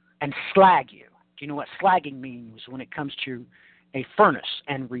and slag you. Do you know what slagging means when it comes to a furnace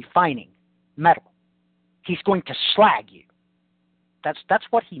and refining metal? He's going to slag you. That's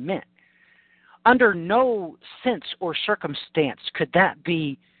what he meant. Under no sense or circumstance could that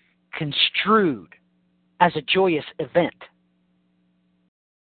be construed as a joyous event.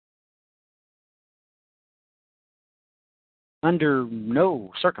 Under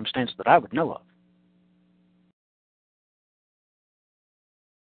no circumstance that I would know of.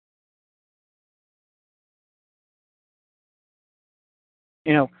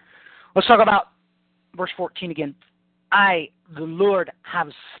 Let's talk about verse 14 again. I, the Lord, have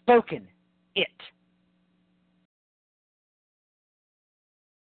spoken it.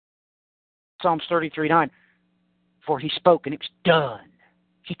 Psalms 33:9. For he spoke and it was done.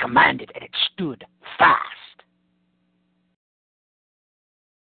 He commanded and it stood fast.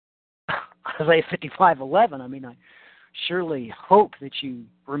 Isaiah 55:11. I surely hope that you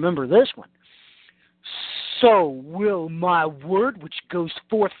remember this one. So will my word which goes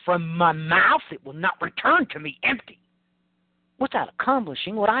forth from my mouth, it will not return to me empty, without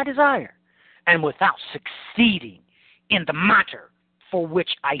accomplishing what I desire, and without succeeding in the matter for which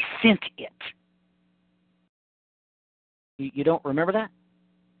I sent it. You don't remember that?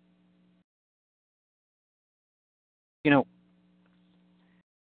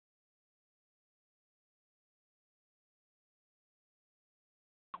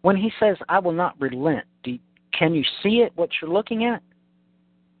 When he says, I will not relent, can you see it, what you're looking at?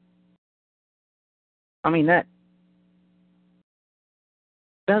 That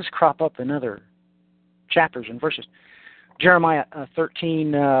does crop up in other chapters and verses. Jeremiah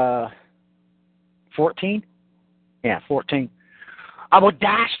 13:14. Yeah, 14. I will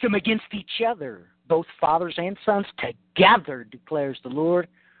dash them against each other, both fathers and sons together, declares the Lord.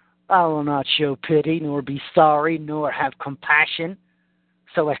 I will not show pity, nor be sorry, nor have compassion,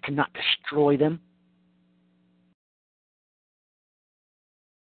 so as to not destroy them.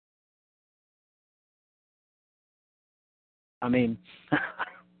 I mean,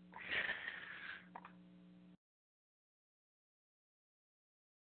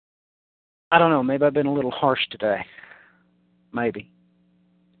 I don't know, maybe I've been a little harsh today. Maybe.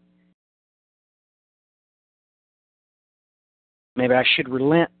 Maybe I should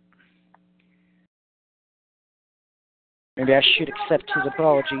relent. Maybe I should accept his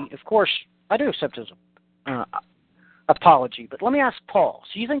apology. Of course, I do accept his apology. But let me ask Paul.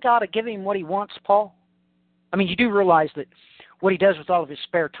 So you think I ought to give him what he wants, Paul? I mean, you do realize that what he does with all of his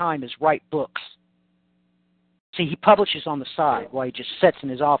spare time is write books. See, he publishes on the side while he just sits in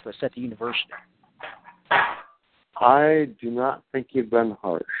his office at the university. I do not think you've been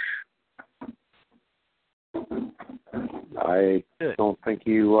harsh. I Good. don't think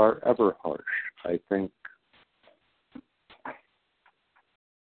you are ever harsh. I think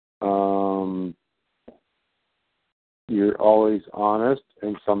you're always honest,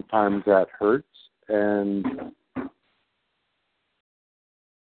 and sometimes that hurts. And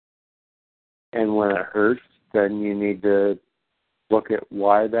when it hurts, then you need to look at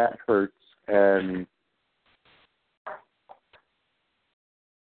why that hurts and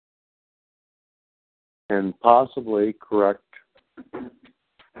possibly correct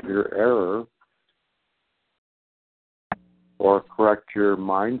your error or correct your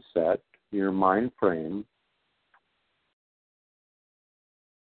mindset, your mind frame.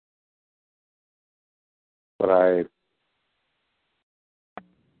 But I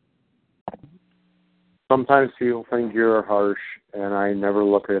sometimes people think you're harsh, and I never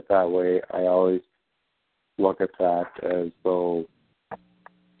look at it that way. I always look at that as though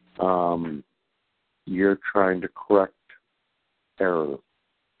you're trying to correct error.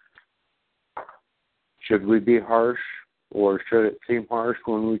 Should we be harsh, or should it seem harsh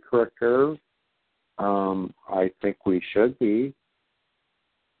when we correct error? I think we should be.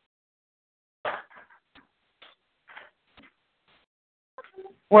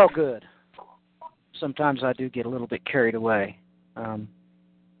 Well, good. Sometimes I do get a little bit carried away.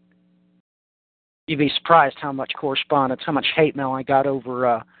 You'd be surprised how much correspondence, how much hate mail I got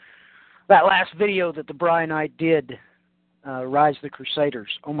over that last video that the Bri and I did, Rise of the Crusaders.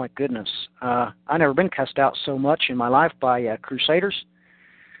 Oh, my goodness. I've never been cussed out so much in my life by Crusaders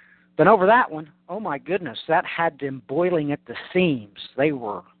than over that one. Oh, my goodness. That had them boiling at the seams. They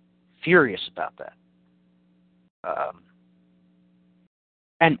were furious about that.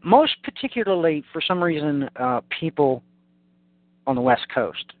 And most particularly, for some reason, people on the West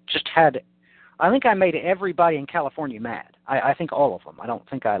Coast just had, I think I made everybody in California mad. I think all of them. I don't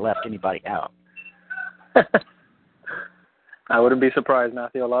think I left anybody out. I wouldn't be surprised,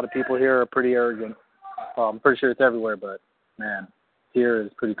 Matthew. A lot of people here are pretty arrogant. Well, I'm pretty sure it's everywhere, but, man, here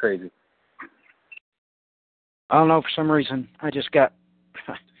is pretty crazy. I don't know, for some reason, I just got,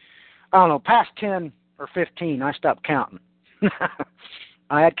 I don't know, past 10 or 15, I stopped counting.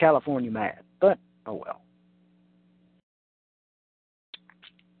 I had California mad, but oh well.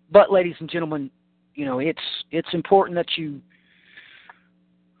 But, ladies and gentlemen, you know, it's important that you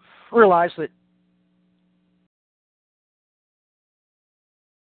realize that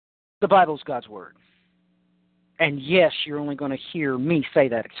the Bible is God's Word. And yes, you're only going to hear me say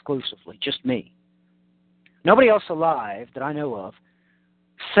that exclusively, just me. Nobody else alive that I know of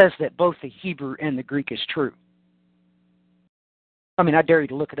says that both the Hebrew and the Greek is true. I mean, I dare you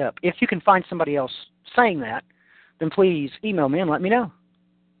to look it up. If you can find somebody else saying that, then please email me and let me know.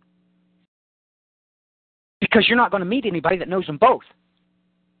 Because you're not going to meet anybody that knows them both.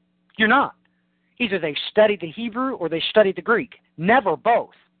 You're not. Either they studied the Hebrew or they studied the Greek. Never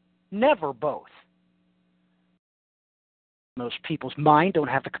both. Never both. Most people's mind don't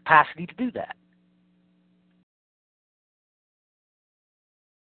have the capacity to do that.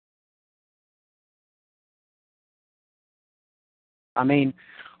 I mean,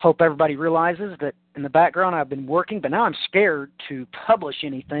 hope everybody realizes that in the background I've been working, but now I'm scared to publish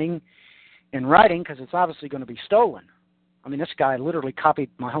anything in writing because it's obviously going to be stolen. I mean, this guy literally copied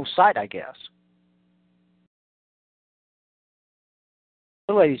my whole site, I guess.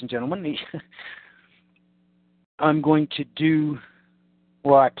 So, ladies and gentlemen, I'm going to do,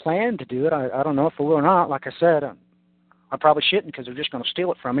 well, I plan to do it. I don't know if I will or not. Like I said, I probably shouldn't because they're just going to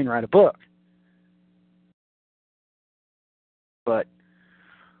steal it from me and write a book. But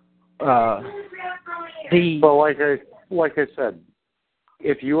But like I said,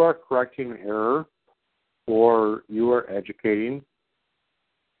 if you are correcting error or you are educating,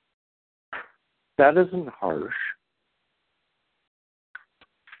 that isn't harsh.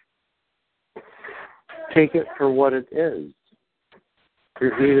 take it for what it is.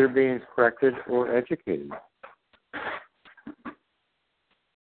 You're either being corrected or educated.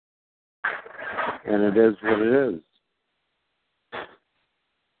 And it is what it is.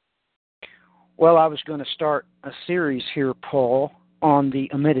 Well, I was going to start a series here, Paul, on the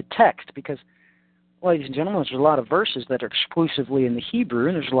omitted text because, ladies and gentlemen, there's a lot of verses that are exclusively in the Hebrew,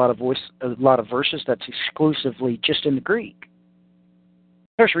 and there's a lot of verses that's exclusively just in the Greek.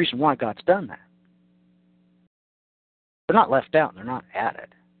 There's a reason why God's done that. They're not left out, and they're not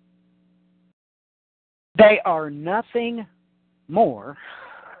added. They are nothing more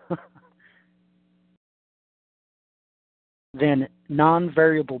than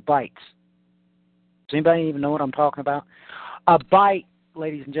non-variable bytes. Does anybody even know what I'm talking about? A byte,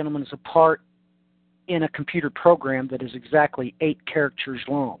 ladies and gentlemen, is a part in a computer program that is exactly 8 characters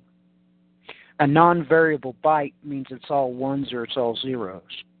long. A non-variable byte means it's all ones or it's all zeros.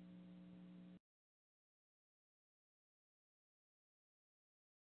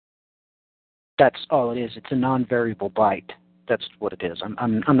 That's all it is. It's a non-variable byte. That's what it is.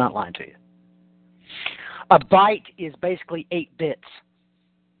 I'm not lying to you. A byte is basically 8 bits.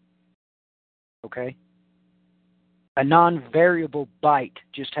 Okay? A non-variable byte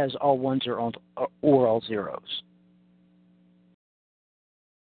just has all ones or all zeros.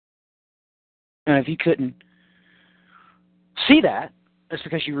 And if you couldn't see that, that's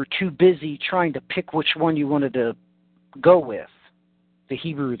because you were too busy trying to pick which one you wanted to go with, the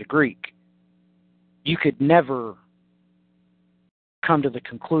Hebrew or the Greek. You could never come to the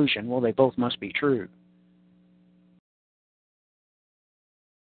conclusion, well, they both must be true.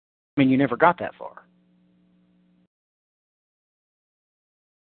 I mean, you never got that far.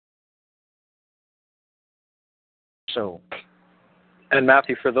 So, and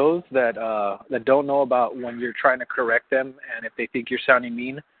Matthew, for those that don't know about when you're trying to correct them and if they think you're sounding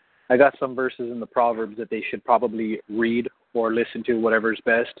mean, I got some verses in the Proverbs that they should probably read or listen to, whatever's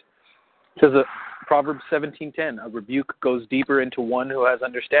best. It says Proverbs 17:10, a rebuke goes deeper into one who has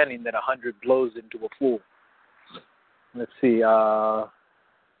understanding than 100 blows into a fool. Let's see,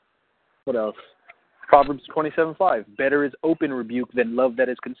 what else? Proverbs 27:5, better is open rebuke than love that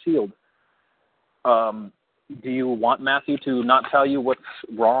is concealed. Do you want Matthew to not tell you what's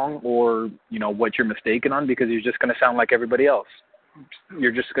wrong or, what you're mistaken on because you're just going to sound like everybody else?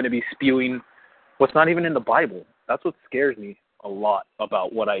 You're just going to be spewing what's not even in the Bible. That's what scares me a lot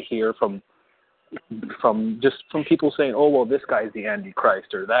about what I hear from people saying, oh, well, this guy's the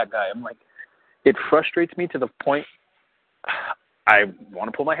Antichrist or that guy. I'm like, it frustrates me to the point I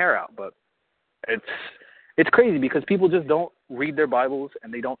want to pull my hair out, but it's crazy because people just don't read their Bibles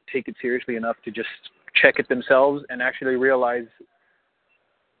and they don't take it seriously enough to just check it themselves and actually realize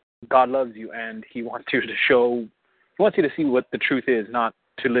God loves you and He wants you to see what the truth is, not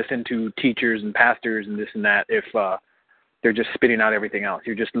to listen to teachers and pastors and this and that if they're just spitting out everything else.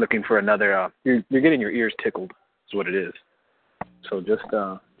 You're just looking for another, you're getting your ears tickled is what it is. So just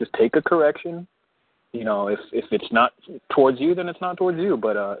take a correction. If it's not towards you, then it's not towards you.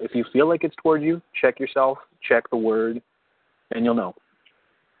 But if you feel like it's towards you, check yourself, check the word, and you'll know.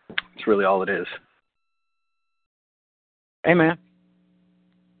 It's really all it is. Amen.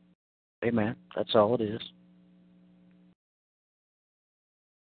 Amen. That's all it is.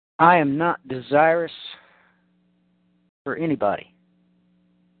 I am not desirous for anybody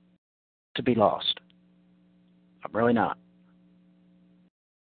to be lost. I'm really not.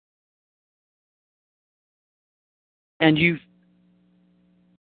 And you've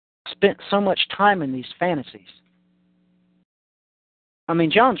spent so much time in these fantasies. I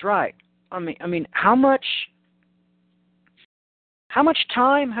mean, John's right. I mean, how much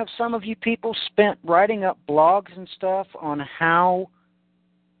time have some of you people spent writing up blogs and stuff on how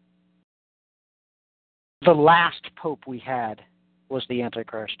the last pope we had was the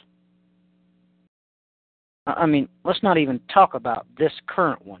Antichrist? I mean, let's not even talk about this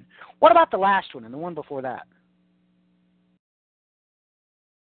current one. What about the last one and the one before that?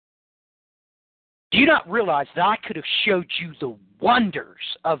 Do you not realize that I could have showed you the wonders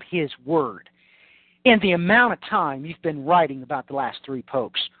of His Word in the amount of time you've been writing about the last 3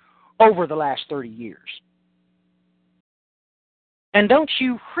 popes over the last 30 years? And don't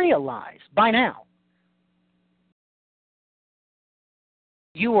you realize by now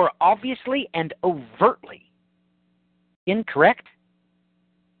you are obviously and overtly incorrect?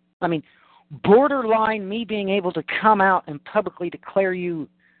 I mean, borderline me being able to come out and publicly declare you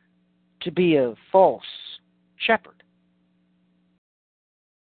to be a false shepherd.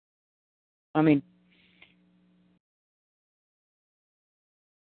 I mean,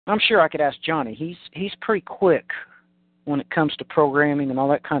 I'm sure I could ask Johnny. He's pretty quick when it comes to programming and all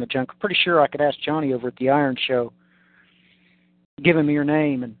that kind of junk. I'm pretty sure I could ask Johnny over at the Iron Show, give him your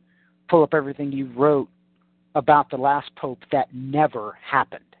name and pull up everything you wrote about the last pope that never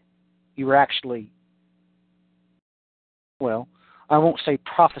happened. You were actually, well, I won't say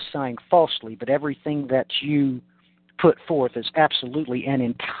prophesying falsely, but everything that you put forth is absolutely and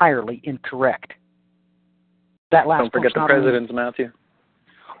entirely incorrect. That last Don't forget the presidents, Matthew.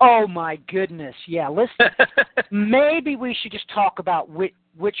 Oh, my goodness. Yeah, listen. Maybe we should just talk about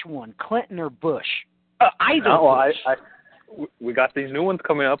which one, Clinton or Bush. Either Bush. We got these new ones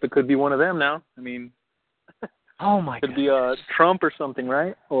coming up. It could be one of them now. I mean, oh my could be Trump or something,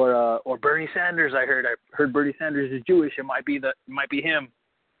 right? Or Bernie Sanders. I heard Bernie Sanders is Jewish. It might be him.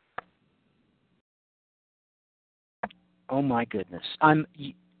 Oh my goodness.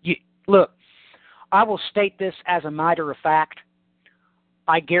 Look, I will state this as a matter of fact.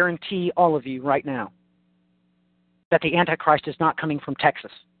 I guarantee all of you right now that the Antichrist is not coming from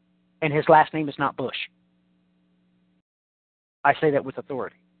Texas, and his last name is not Bush. I say that with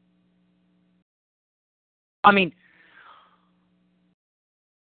authority. I mean,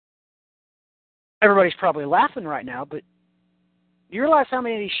 everybody's probably laughing right now, but you realize how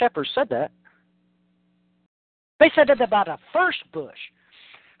many of these shepherds said that? They said that about a first Bush.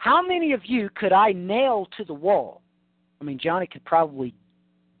 How many of you could I nail to the wall? I mean, Johnny could probably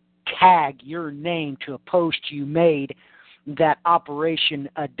tag your name to a post you made that Operation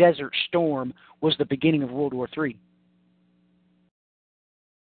Desert Storm was the beginning of World War III.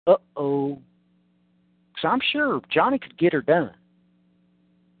 Uh-oh. So I'm sure Johnny could get her done.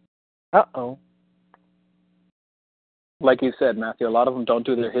 Uh-oh. Like you said, Matthew, a lot of them don't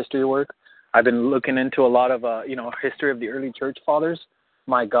do their history work. I've been looking into a lot of, history of the early church fathers.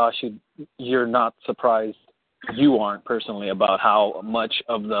 My gosh, you're not surprised. You aren't personally about how much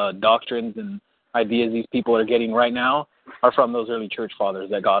of the doctrines and ideas these people are getting right now are from those early church fathers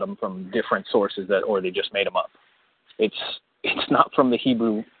that got them from different sources or they just made them up. It's not from the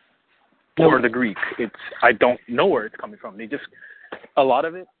Hebrew or the Greek. I don't know where it's coming from. A lot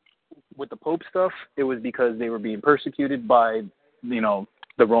of it with the Pope stuff, it was because they were being persecuted by,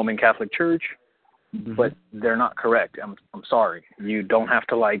 the Roman Catholic Church, but they're not correct. I'm sorry. You don't have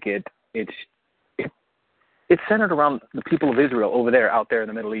to like it. It's centered around the people of Israel out there in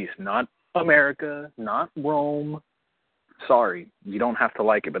the Middle East, not America, not Rome. Sorry, you don't have to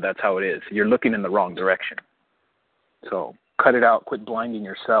like it, but that's how it is. You're looking in the wrong direction. So cut it out. Quit blinding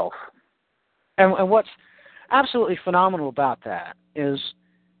yourself. And what's absolutely phenomenal about that is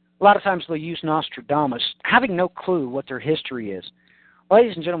a lot of times they'll use Nostradamus, having no clue what their history is.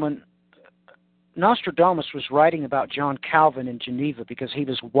 Ladies and gentlemen, Nostradamus was writing about John Calvin in Geneva because he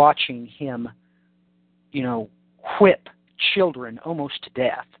was watching him, whip children almost to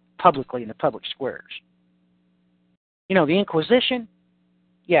death publicly in the public squares. The Inquisition?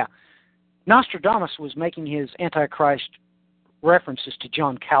 Yeah. Nostradamus was making his Antichrist references to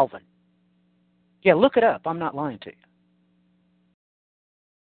John Calvin. Yeah, look it up. I'm not lying to you.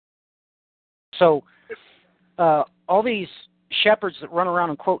 So, all these shepherds that run around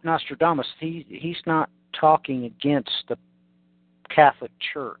and quote Nostradamus, he's not talking against the Catholic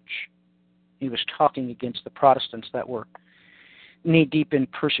Church. He was talking against the Protestants that were knee-deep in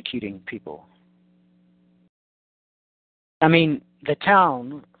persecuting people. I mean, the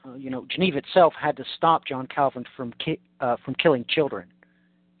town, Geneva itself had to stop John Calvin from killing children.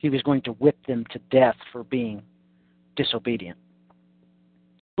 He was going to whip them to death for being disobedient.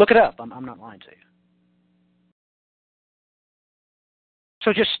 Look it up. I'm not lying to you.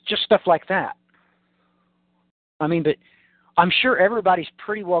 So just stuff like that. I mean, but I'm sure everybody's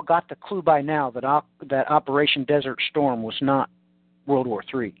pretty well got the clue by now that Operation Desert Storm was not World War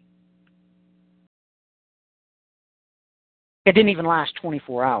III. It didn't even last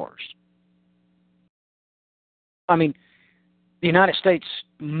 24 hours. I mean, the United States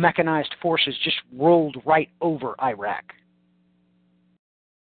mechanized forces just rolled right over Iraq.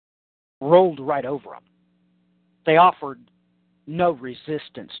 Rolled right over them. They offered no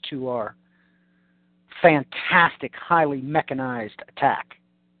resistance to our fantastic, highly mechanized attack.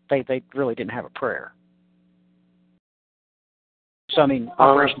 They really didn't have a prayer. So, I mean,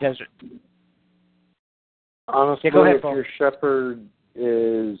 Operation Desert. Honestly, go ahead, if Paul. your shepherd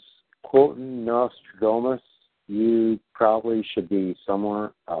is quoting Nostradamus, you probably should be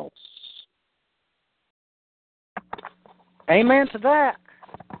somewhere else. Amen to that.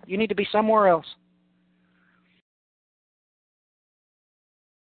 You need to be somewhere else.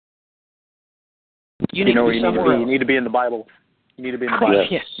 You need to be somewhere else. You need to be in the Bible. You need to be in the Bible.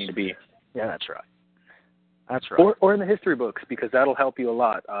 Yes. You need to be. Yeah, that's right. That's right. Or in the history books, because that'll help you a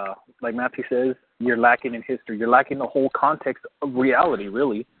lot. Like Matthew says, you're lacking in history. You're lacking the whole context of reality,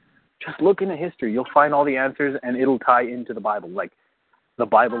 really. Just look into history. You'll find all the answers, and it'll tie into the Bible. Like, the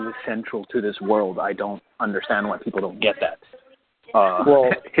Bible is central to this world. I don't understand why people don't get that. Well,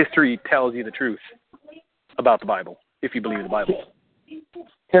 history tells you the truth about the Bible, if you believe the Bible.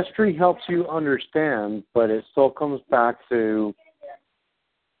 History helps you understand, but it still comes back to,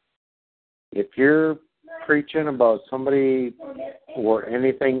 if you're preaching about somebody or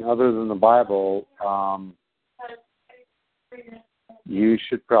anything other than the Bible, you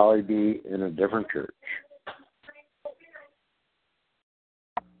should probably be in a different church.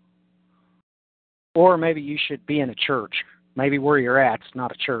 Or maybe you should be in a church. Maybe where you're at's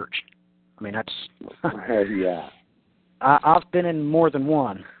not a church. I mean, that's... yeah. I've been in more than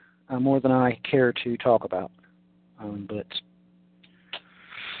one, more than I care to talk about. But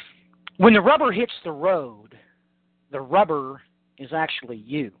when the rubber hits the road, the rubber is actually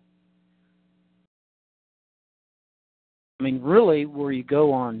you. I mean, really, where you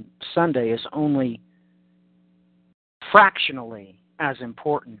go on Sunday is only fractionally as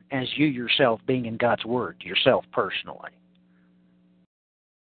important as you yourself being in God's Word, yourself personally.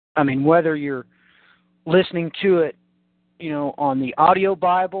 I mean, whether you're listening to it, on the audio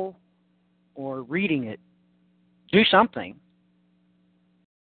Bible or reading it, do something.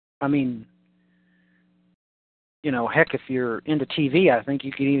 I mean, heck, if you're into TV, I think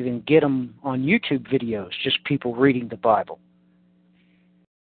you could even get them on YouTube videos, just people reading the Bible.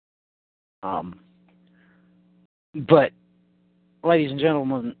 But, ladies and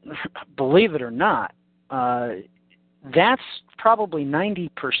gentlemen, believe it or not, that's probably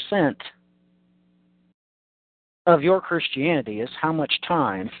 90% of your Christianity is how much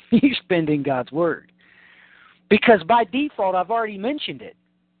time you spend in God's Word. Because by default, I've already mentioned it.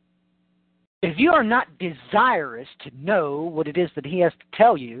 If you are not desirous to know what it is that He has to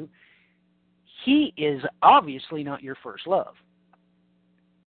tell you, He is obviously not your first love.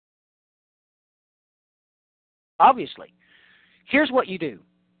 Obviously. Here's what you do.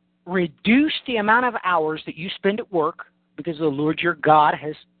 Reduce the amount of hours that you spend at work, because the Lord your God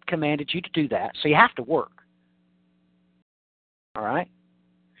has commanded you to do that, so you have to work. All right?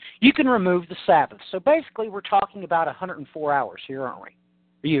 You can remove the Sabbath. So basically, we're talking about 104 hours here, aren't we?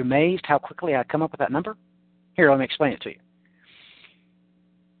 Are you amazed how quickly I come up with that number? Here, let me explain it to you.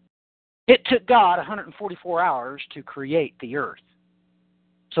 It took God 144 hours to create the earth.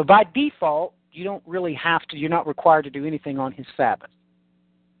 So by default, you don't really have to, you're not required to do anything on His Sabbath,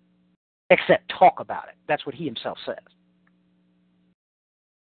 except talk about it. That's what He Himself says.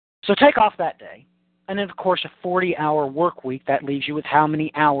 So take off that day. And then, of course, a 40-hour work week, that leaves you with how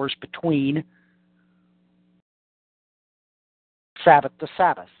many hours between Sabbath to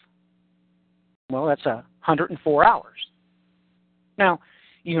Sabbath? Well, that's 104 hours. Now,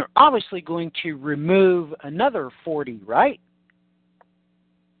 you're obviously going to remove another 40, right?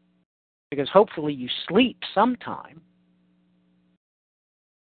 Because hopefully you sleep sometime.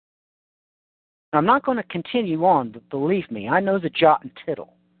 I'm not going to continue on, but believe me, I know the jot and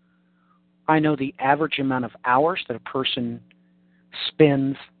tittle. I know the average amount of hours that a person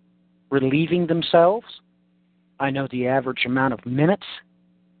spends relieving themselves. I know the average amount of minutes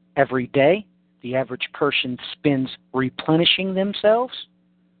every day the average person spends replenishing themselves.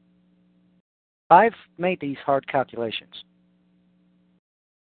 I've made these hard calculations.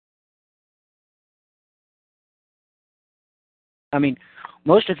 I mean,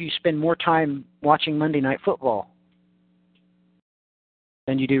 most of you spend more time watching Monday Night Football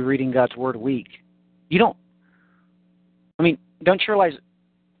than you do reading God's Word a week. Don't you realize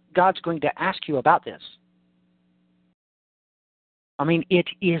God's going to ask you about this? I mean, it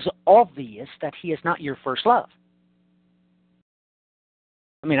is obvious that He is not your first love.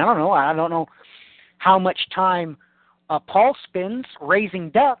 I mean, I don't know how much time Paul spends raising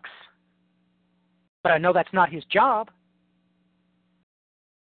ducks, but I know that's not his job.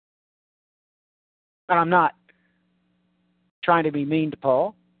 And I'm not trying to be mean to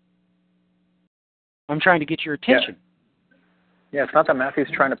Paul. I'm trying to get your attention. Yeah, it's not that Matthew's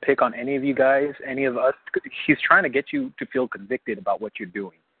trying to pick on any of you guys, any of us. He's trying to get you to feel convicted about what you're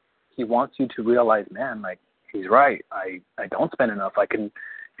doing. He wants you to realize, man, like, he's right. I don't spend enough. I can,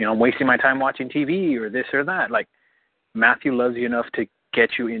 I'm wasting my time watching TV or this or that. Like, Matthew loves you enough to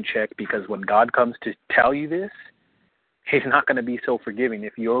get you in check, because when God comes to tell you this, He's not going to be so forgiving.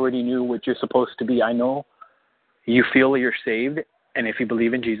 If you already knew what you're supposed to be, I know you feel you're saved, and if you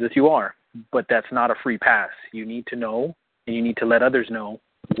believe in Jesus, you are. But that's not a free pass. You need to know, and you need to let others know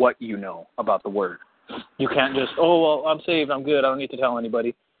what you know about the Word. You can't just, I'm saved, I'm good, I don't need to tell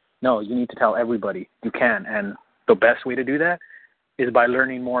anybody. No, you need to tell everybody you can. And the best way to do that is by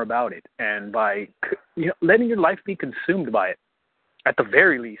learning more about it and by letting your life be consumed by it. At the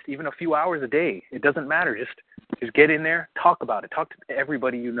very least, even a few hours a day, it doesn't matter. Just get in there, talk about it. Talk to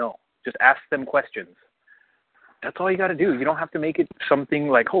everybody you know. Just ask them questions. That's all you got to do. You don't have to make it something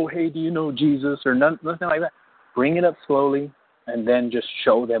like, oh, hey, do you know Jesus, or nothing like that. Bring it up slowly, and then just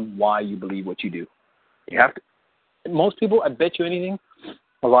show them why you believe what you do. You have to. Most people, I bet you anything,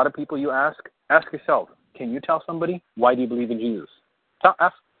 a lot of people you ask yourself, can you tell somebody why do you believe in Jesus?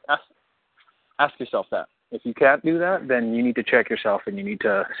 Ask yourself that. If you can't do that, then you need to check yourself and you need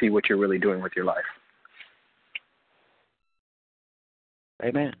to see what you're really doing with your life.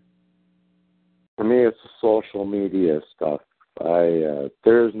 Amen. For me, it's the social media stuff.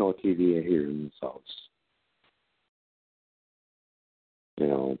 There is no TV here in this house.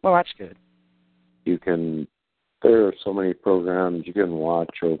 Well, that's good. There are so many programs you can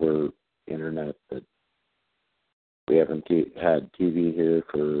watch over internet that we haven't had TV here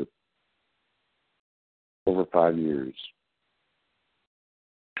for over 5 years.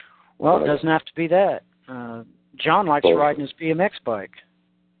 Well, it doesn't have to be that. John likes riding his BMX bike.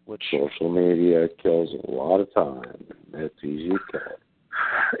 Social media kills a lot of time. It's easy to kill.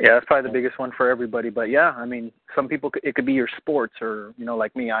 Yeah, that's probably the biggest one for everybody. But yeah, I mean, some people, it could be your sports, or,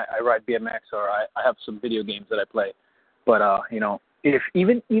 like me, I ride BMX, or I have some video games that I play. But, if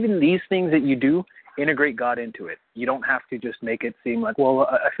even these things that you do, integrate God into it. You don't have to just make it seem like, well,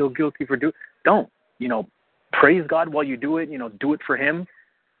 I feel guilty for doing. Don't. Praise God while you do it. Do it for Him.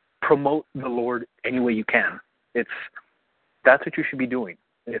 Promote the Lord any way you can. That's what you should be doing.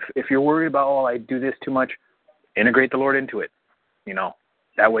 If you're worried about, oh, I do this too much, integrate the Lord into it.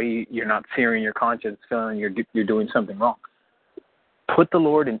 That way you're not searing your conscience, feeling you're doing something wrong. Put the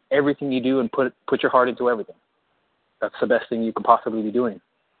Lord in everything you do, and put your heart into everything. That's the best thing you could possibly be doing.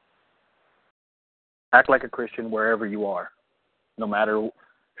 Act like a Christian wherever you are. No matter,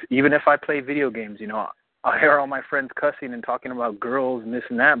 even if I play video games, I hear all my friends cussing and talking about girls and this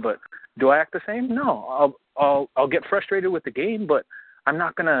and that, but do I act the same? No. I'll get frustrated with the game, but I'm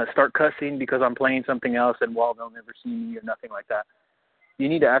not going to start cussing because I'm playing something else and, well, they'll never see me or nothing like that. You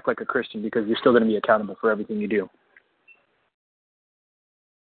need to act like a Christian because you're still going to be accountable for everything you do.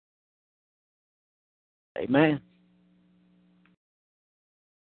 Amen.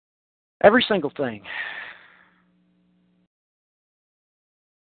 Every single thing.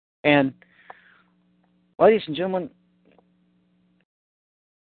 And, ladies and gentlemen,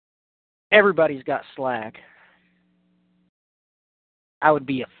 everybody's got slag. I would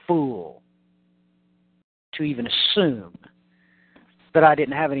be a fool to even assume that I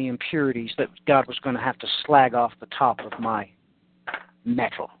didn't have any impurities that God was going to have to slag off the top of my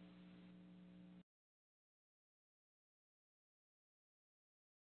metal.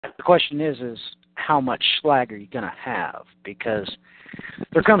 The question is how much slag are you going to have? Because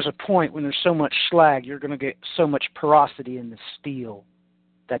there comes a point when there's so much slag, you're going to get so much porosity in the steel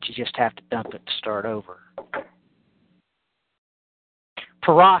that you just have to dump it to start over.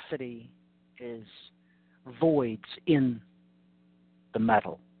 Porosity is voids in the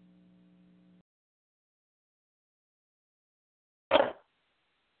metal.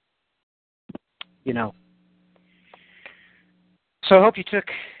 So I hope you took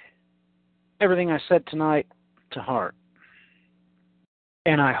everything I said tonight to heart.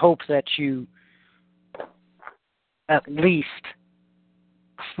 And I hope that you at least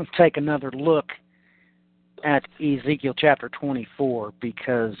take another look at Ezekiel chapter 24,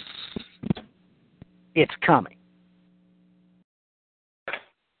 because it's coming.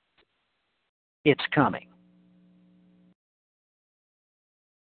 It's coming.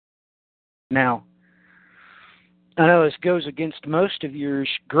 Now, I know this goes against most of your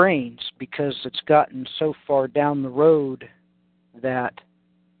grains because it's gotten so far down the road that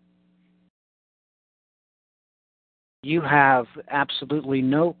you have absolutely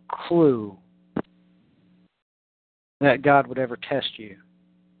no clue that God would ever test you.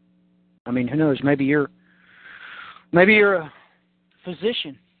 I mean, who knows? Maybe you're a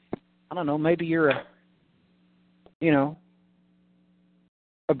physician. I don't know. Maybe you're a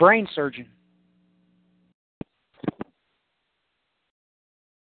brain surgeon.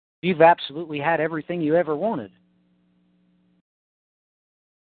 You've absolutely had everything you ever wanted.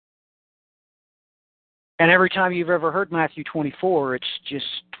 And every time you've ever heard Matthew 24, it's just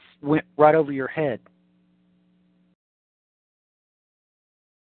went right over your head.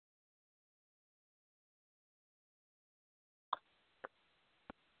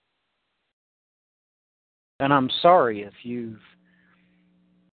 And I'm sorry if you've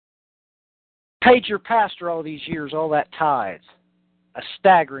paid your pastor all these years all that tithe, a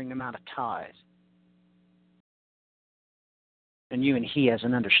staggering amount of ties. And you and he has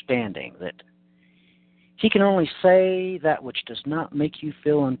an understanding that he can only say that which does not make you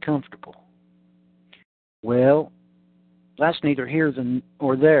feel uncomfortable. Well, that's neither here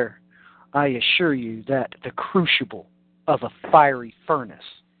nor there. I assure you that the crucible of a fiery furnace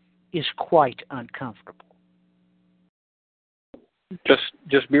is quite uncomfortable.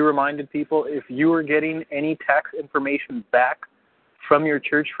 Just be reminded, people, if you are getting any tax information back from your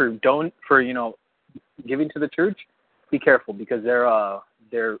church for giving to the church, be careful, because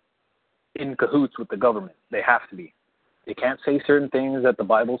they're in cahoots with the government. They have to be. They can't say certain things that the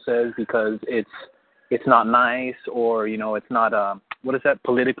Bible says because it's not nice, or it's not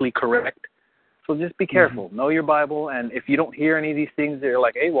politically correct. So just be careful. Know your Bible, and if you don't hear any of these things, they're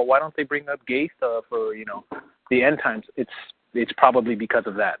like, hey, well, why don't they bring up gay stuff or the end times? It's probably because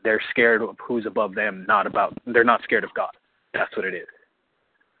of that. They're scared of who's above them, they're not scared of God. That's what it is.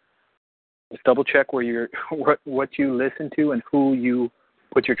 Just double check what you listen to and who you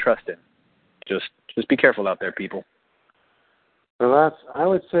put your trust in. Just be careful out there, people. So I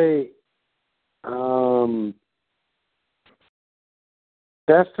would say,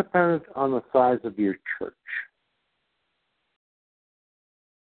 that's dependent on the size of your church.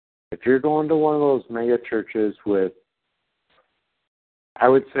 If you're going to one of those mega churches with, I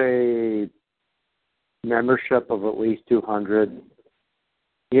would say, membership of at least 200,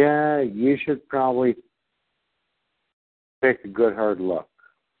 yeah, you should probably take a good hard look.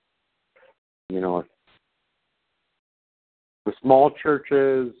 The small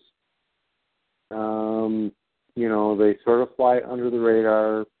churches, they sort of fly under the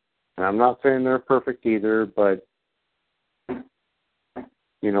radar. And I'm not saying they're perfect either, but,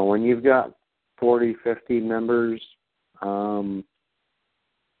 when you've got 40, 50 members,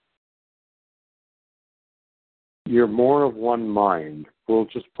 you're more of one mind. We'll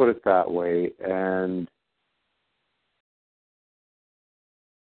just put it that way. And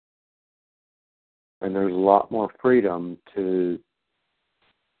there's a lot more freedom to,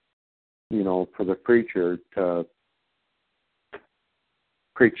 for the preacher to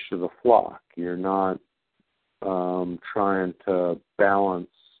preach to the flock. You're not trying to balance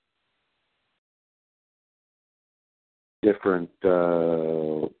different,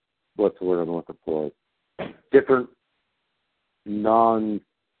 what's the word I'm looking for? Different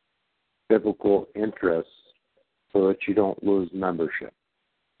non-biblical interests so that you don't lose membership.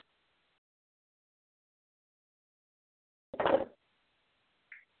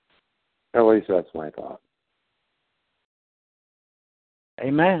 At least that's my thought.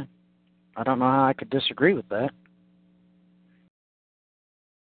 Amen. I don't know how I could disagree with that.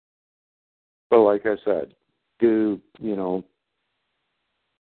 But like I said,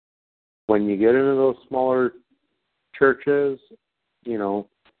 when you get into those smaller churches, did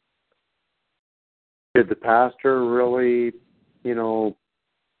the pastor really,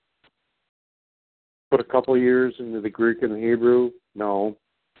 put a couple years into the Greek and the Hebrew? No.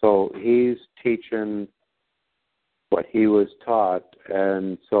 So he's teaching what he was taught,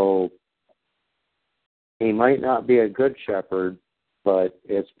 and so he might not be a good shepherd, but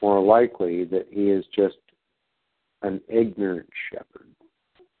it's more likely that he is just an ignorant shepherd.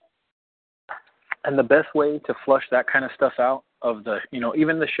 And the best way to flush that kind of stuff out of the,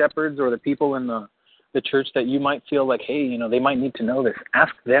 even the shepherds or the people in the church that you might feel like, hey, they might need to know this,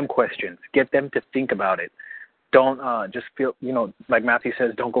 ask them questions. Get them to think about it. Don't just feel, like Matthew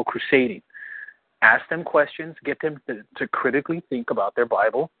says, don't go crusading. Ask them questions, get them to critically think about their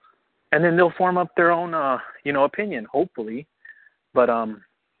Bible, and then they'll form up their own, opinion, hopefully. But,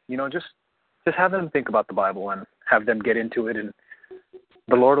 just have them think about the Bible and have them get into it, and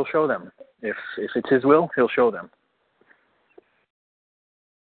the Lord will show them. If it's His will, He'll show them.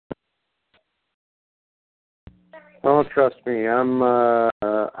 Oh, trust me, I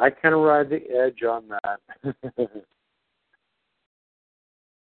kind of ride the edge on that.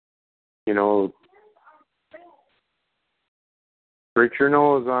 Preacher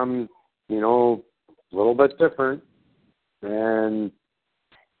knows I'm, a little bit different, and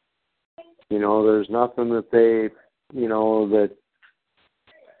there's nothing that they, that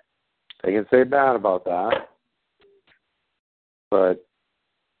they can say bad about that. But,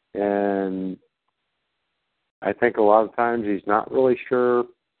 and I think a lot of times he's not really sure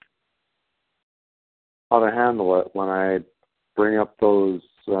how to handle it when I bring up those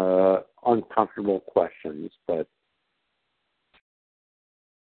uncomfortable questions. But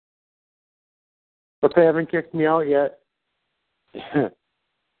they haven't kicked me out yet.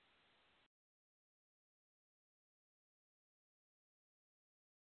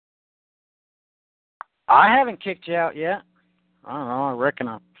 I haven't kicked you out yet. I don't know. I reckon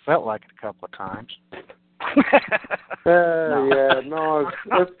I felt like it a couple of times. Yeah, no,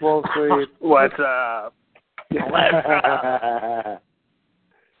 it's mostly... What's up?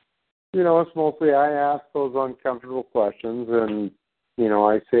 You know, it's mostly I ask those uncomfortable questions, and, you know,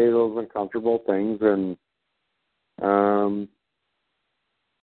 I say those uncomfortable things, and,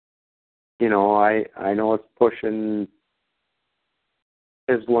 you know, I know it's pushing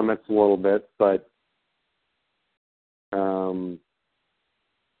his limits a little bit, but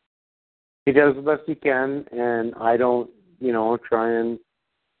he does the best he can, and I don't, you know, try and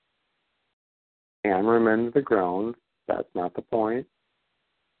hammer him into the ground. That's not the point.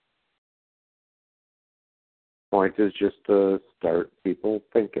 The point is just to start people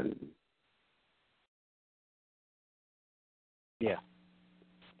thinking. Yeah.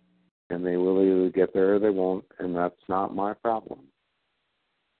 And they will either get there or they won't, and that's not my problem.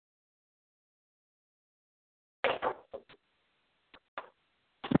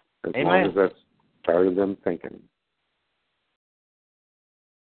 As Amen. long as that started them thinking.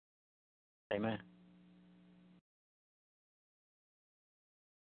 Amen.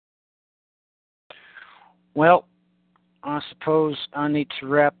 Well, I suppose I need to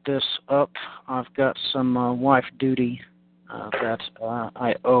wrap this up. I've got some wife duty that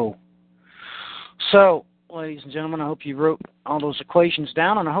I owe. So, ladies and gentlemen, I hope you wrote all those equations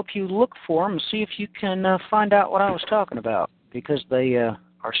down, and I hope you look for them and see if you can find out what I was talking about, because they are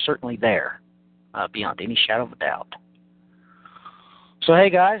certainly there, beyond any shadow of a doubt. So, hey,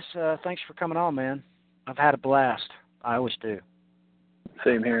 guys, thanks for coming on, man. I've had a blast. I always do.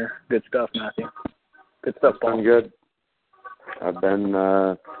 Same here. Good stuff, Matthew. Good stuff, Paul. Been good. I've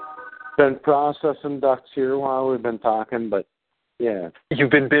been processing ducks here while we've been talking, but yeah.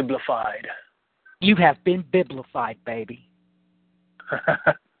 You've been biblified. You have been biblified, baby.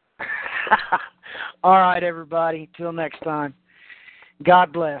 All right, everybody. Till next time.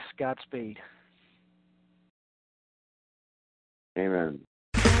 God bless. Godspeed. Amen.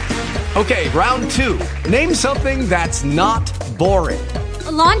 Okay, round two. Name something that's not boring.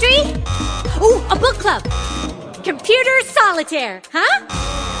 A laundry? Ooh, a book club. Computer solitaire, huh?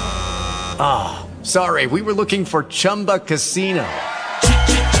 Ah, sorry, we were looking for Chumba Casino.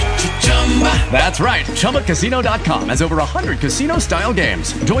 That's right, ChumbaCasino.com has over 100 casino-style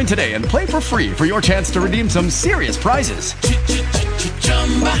games. Join today and play for free for your chance to redeem some serious prizes.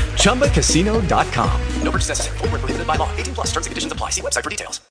 ChumbaCasino.com. No purchase necessary. Void where prohibited by law. 18+ terms and conditions apply. See website for details.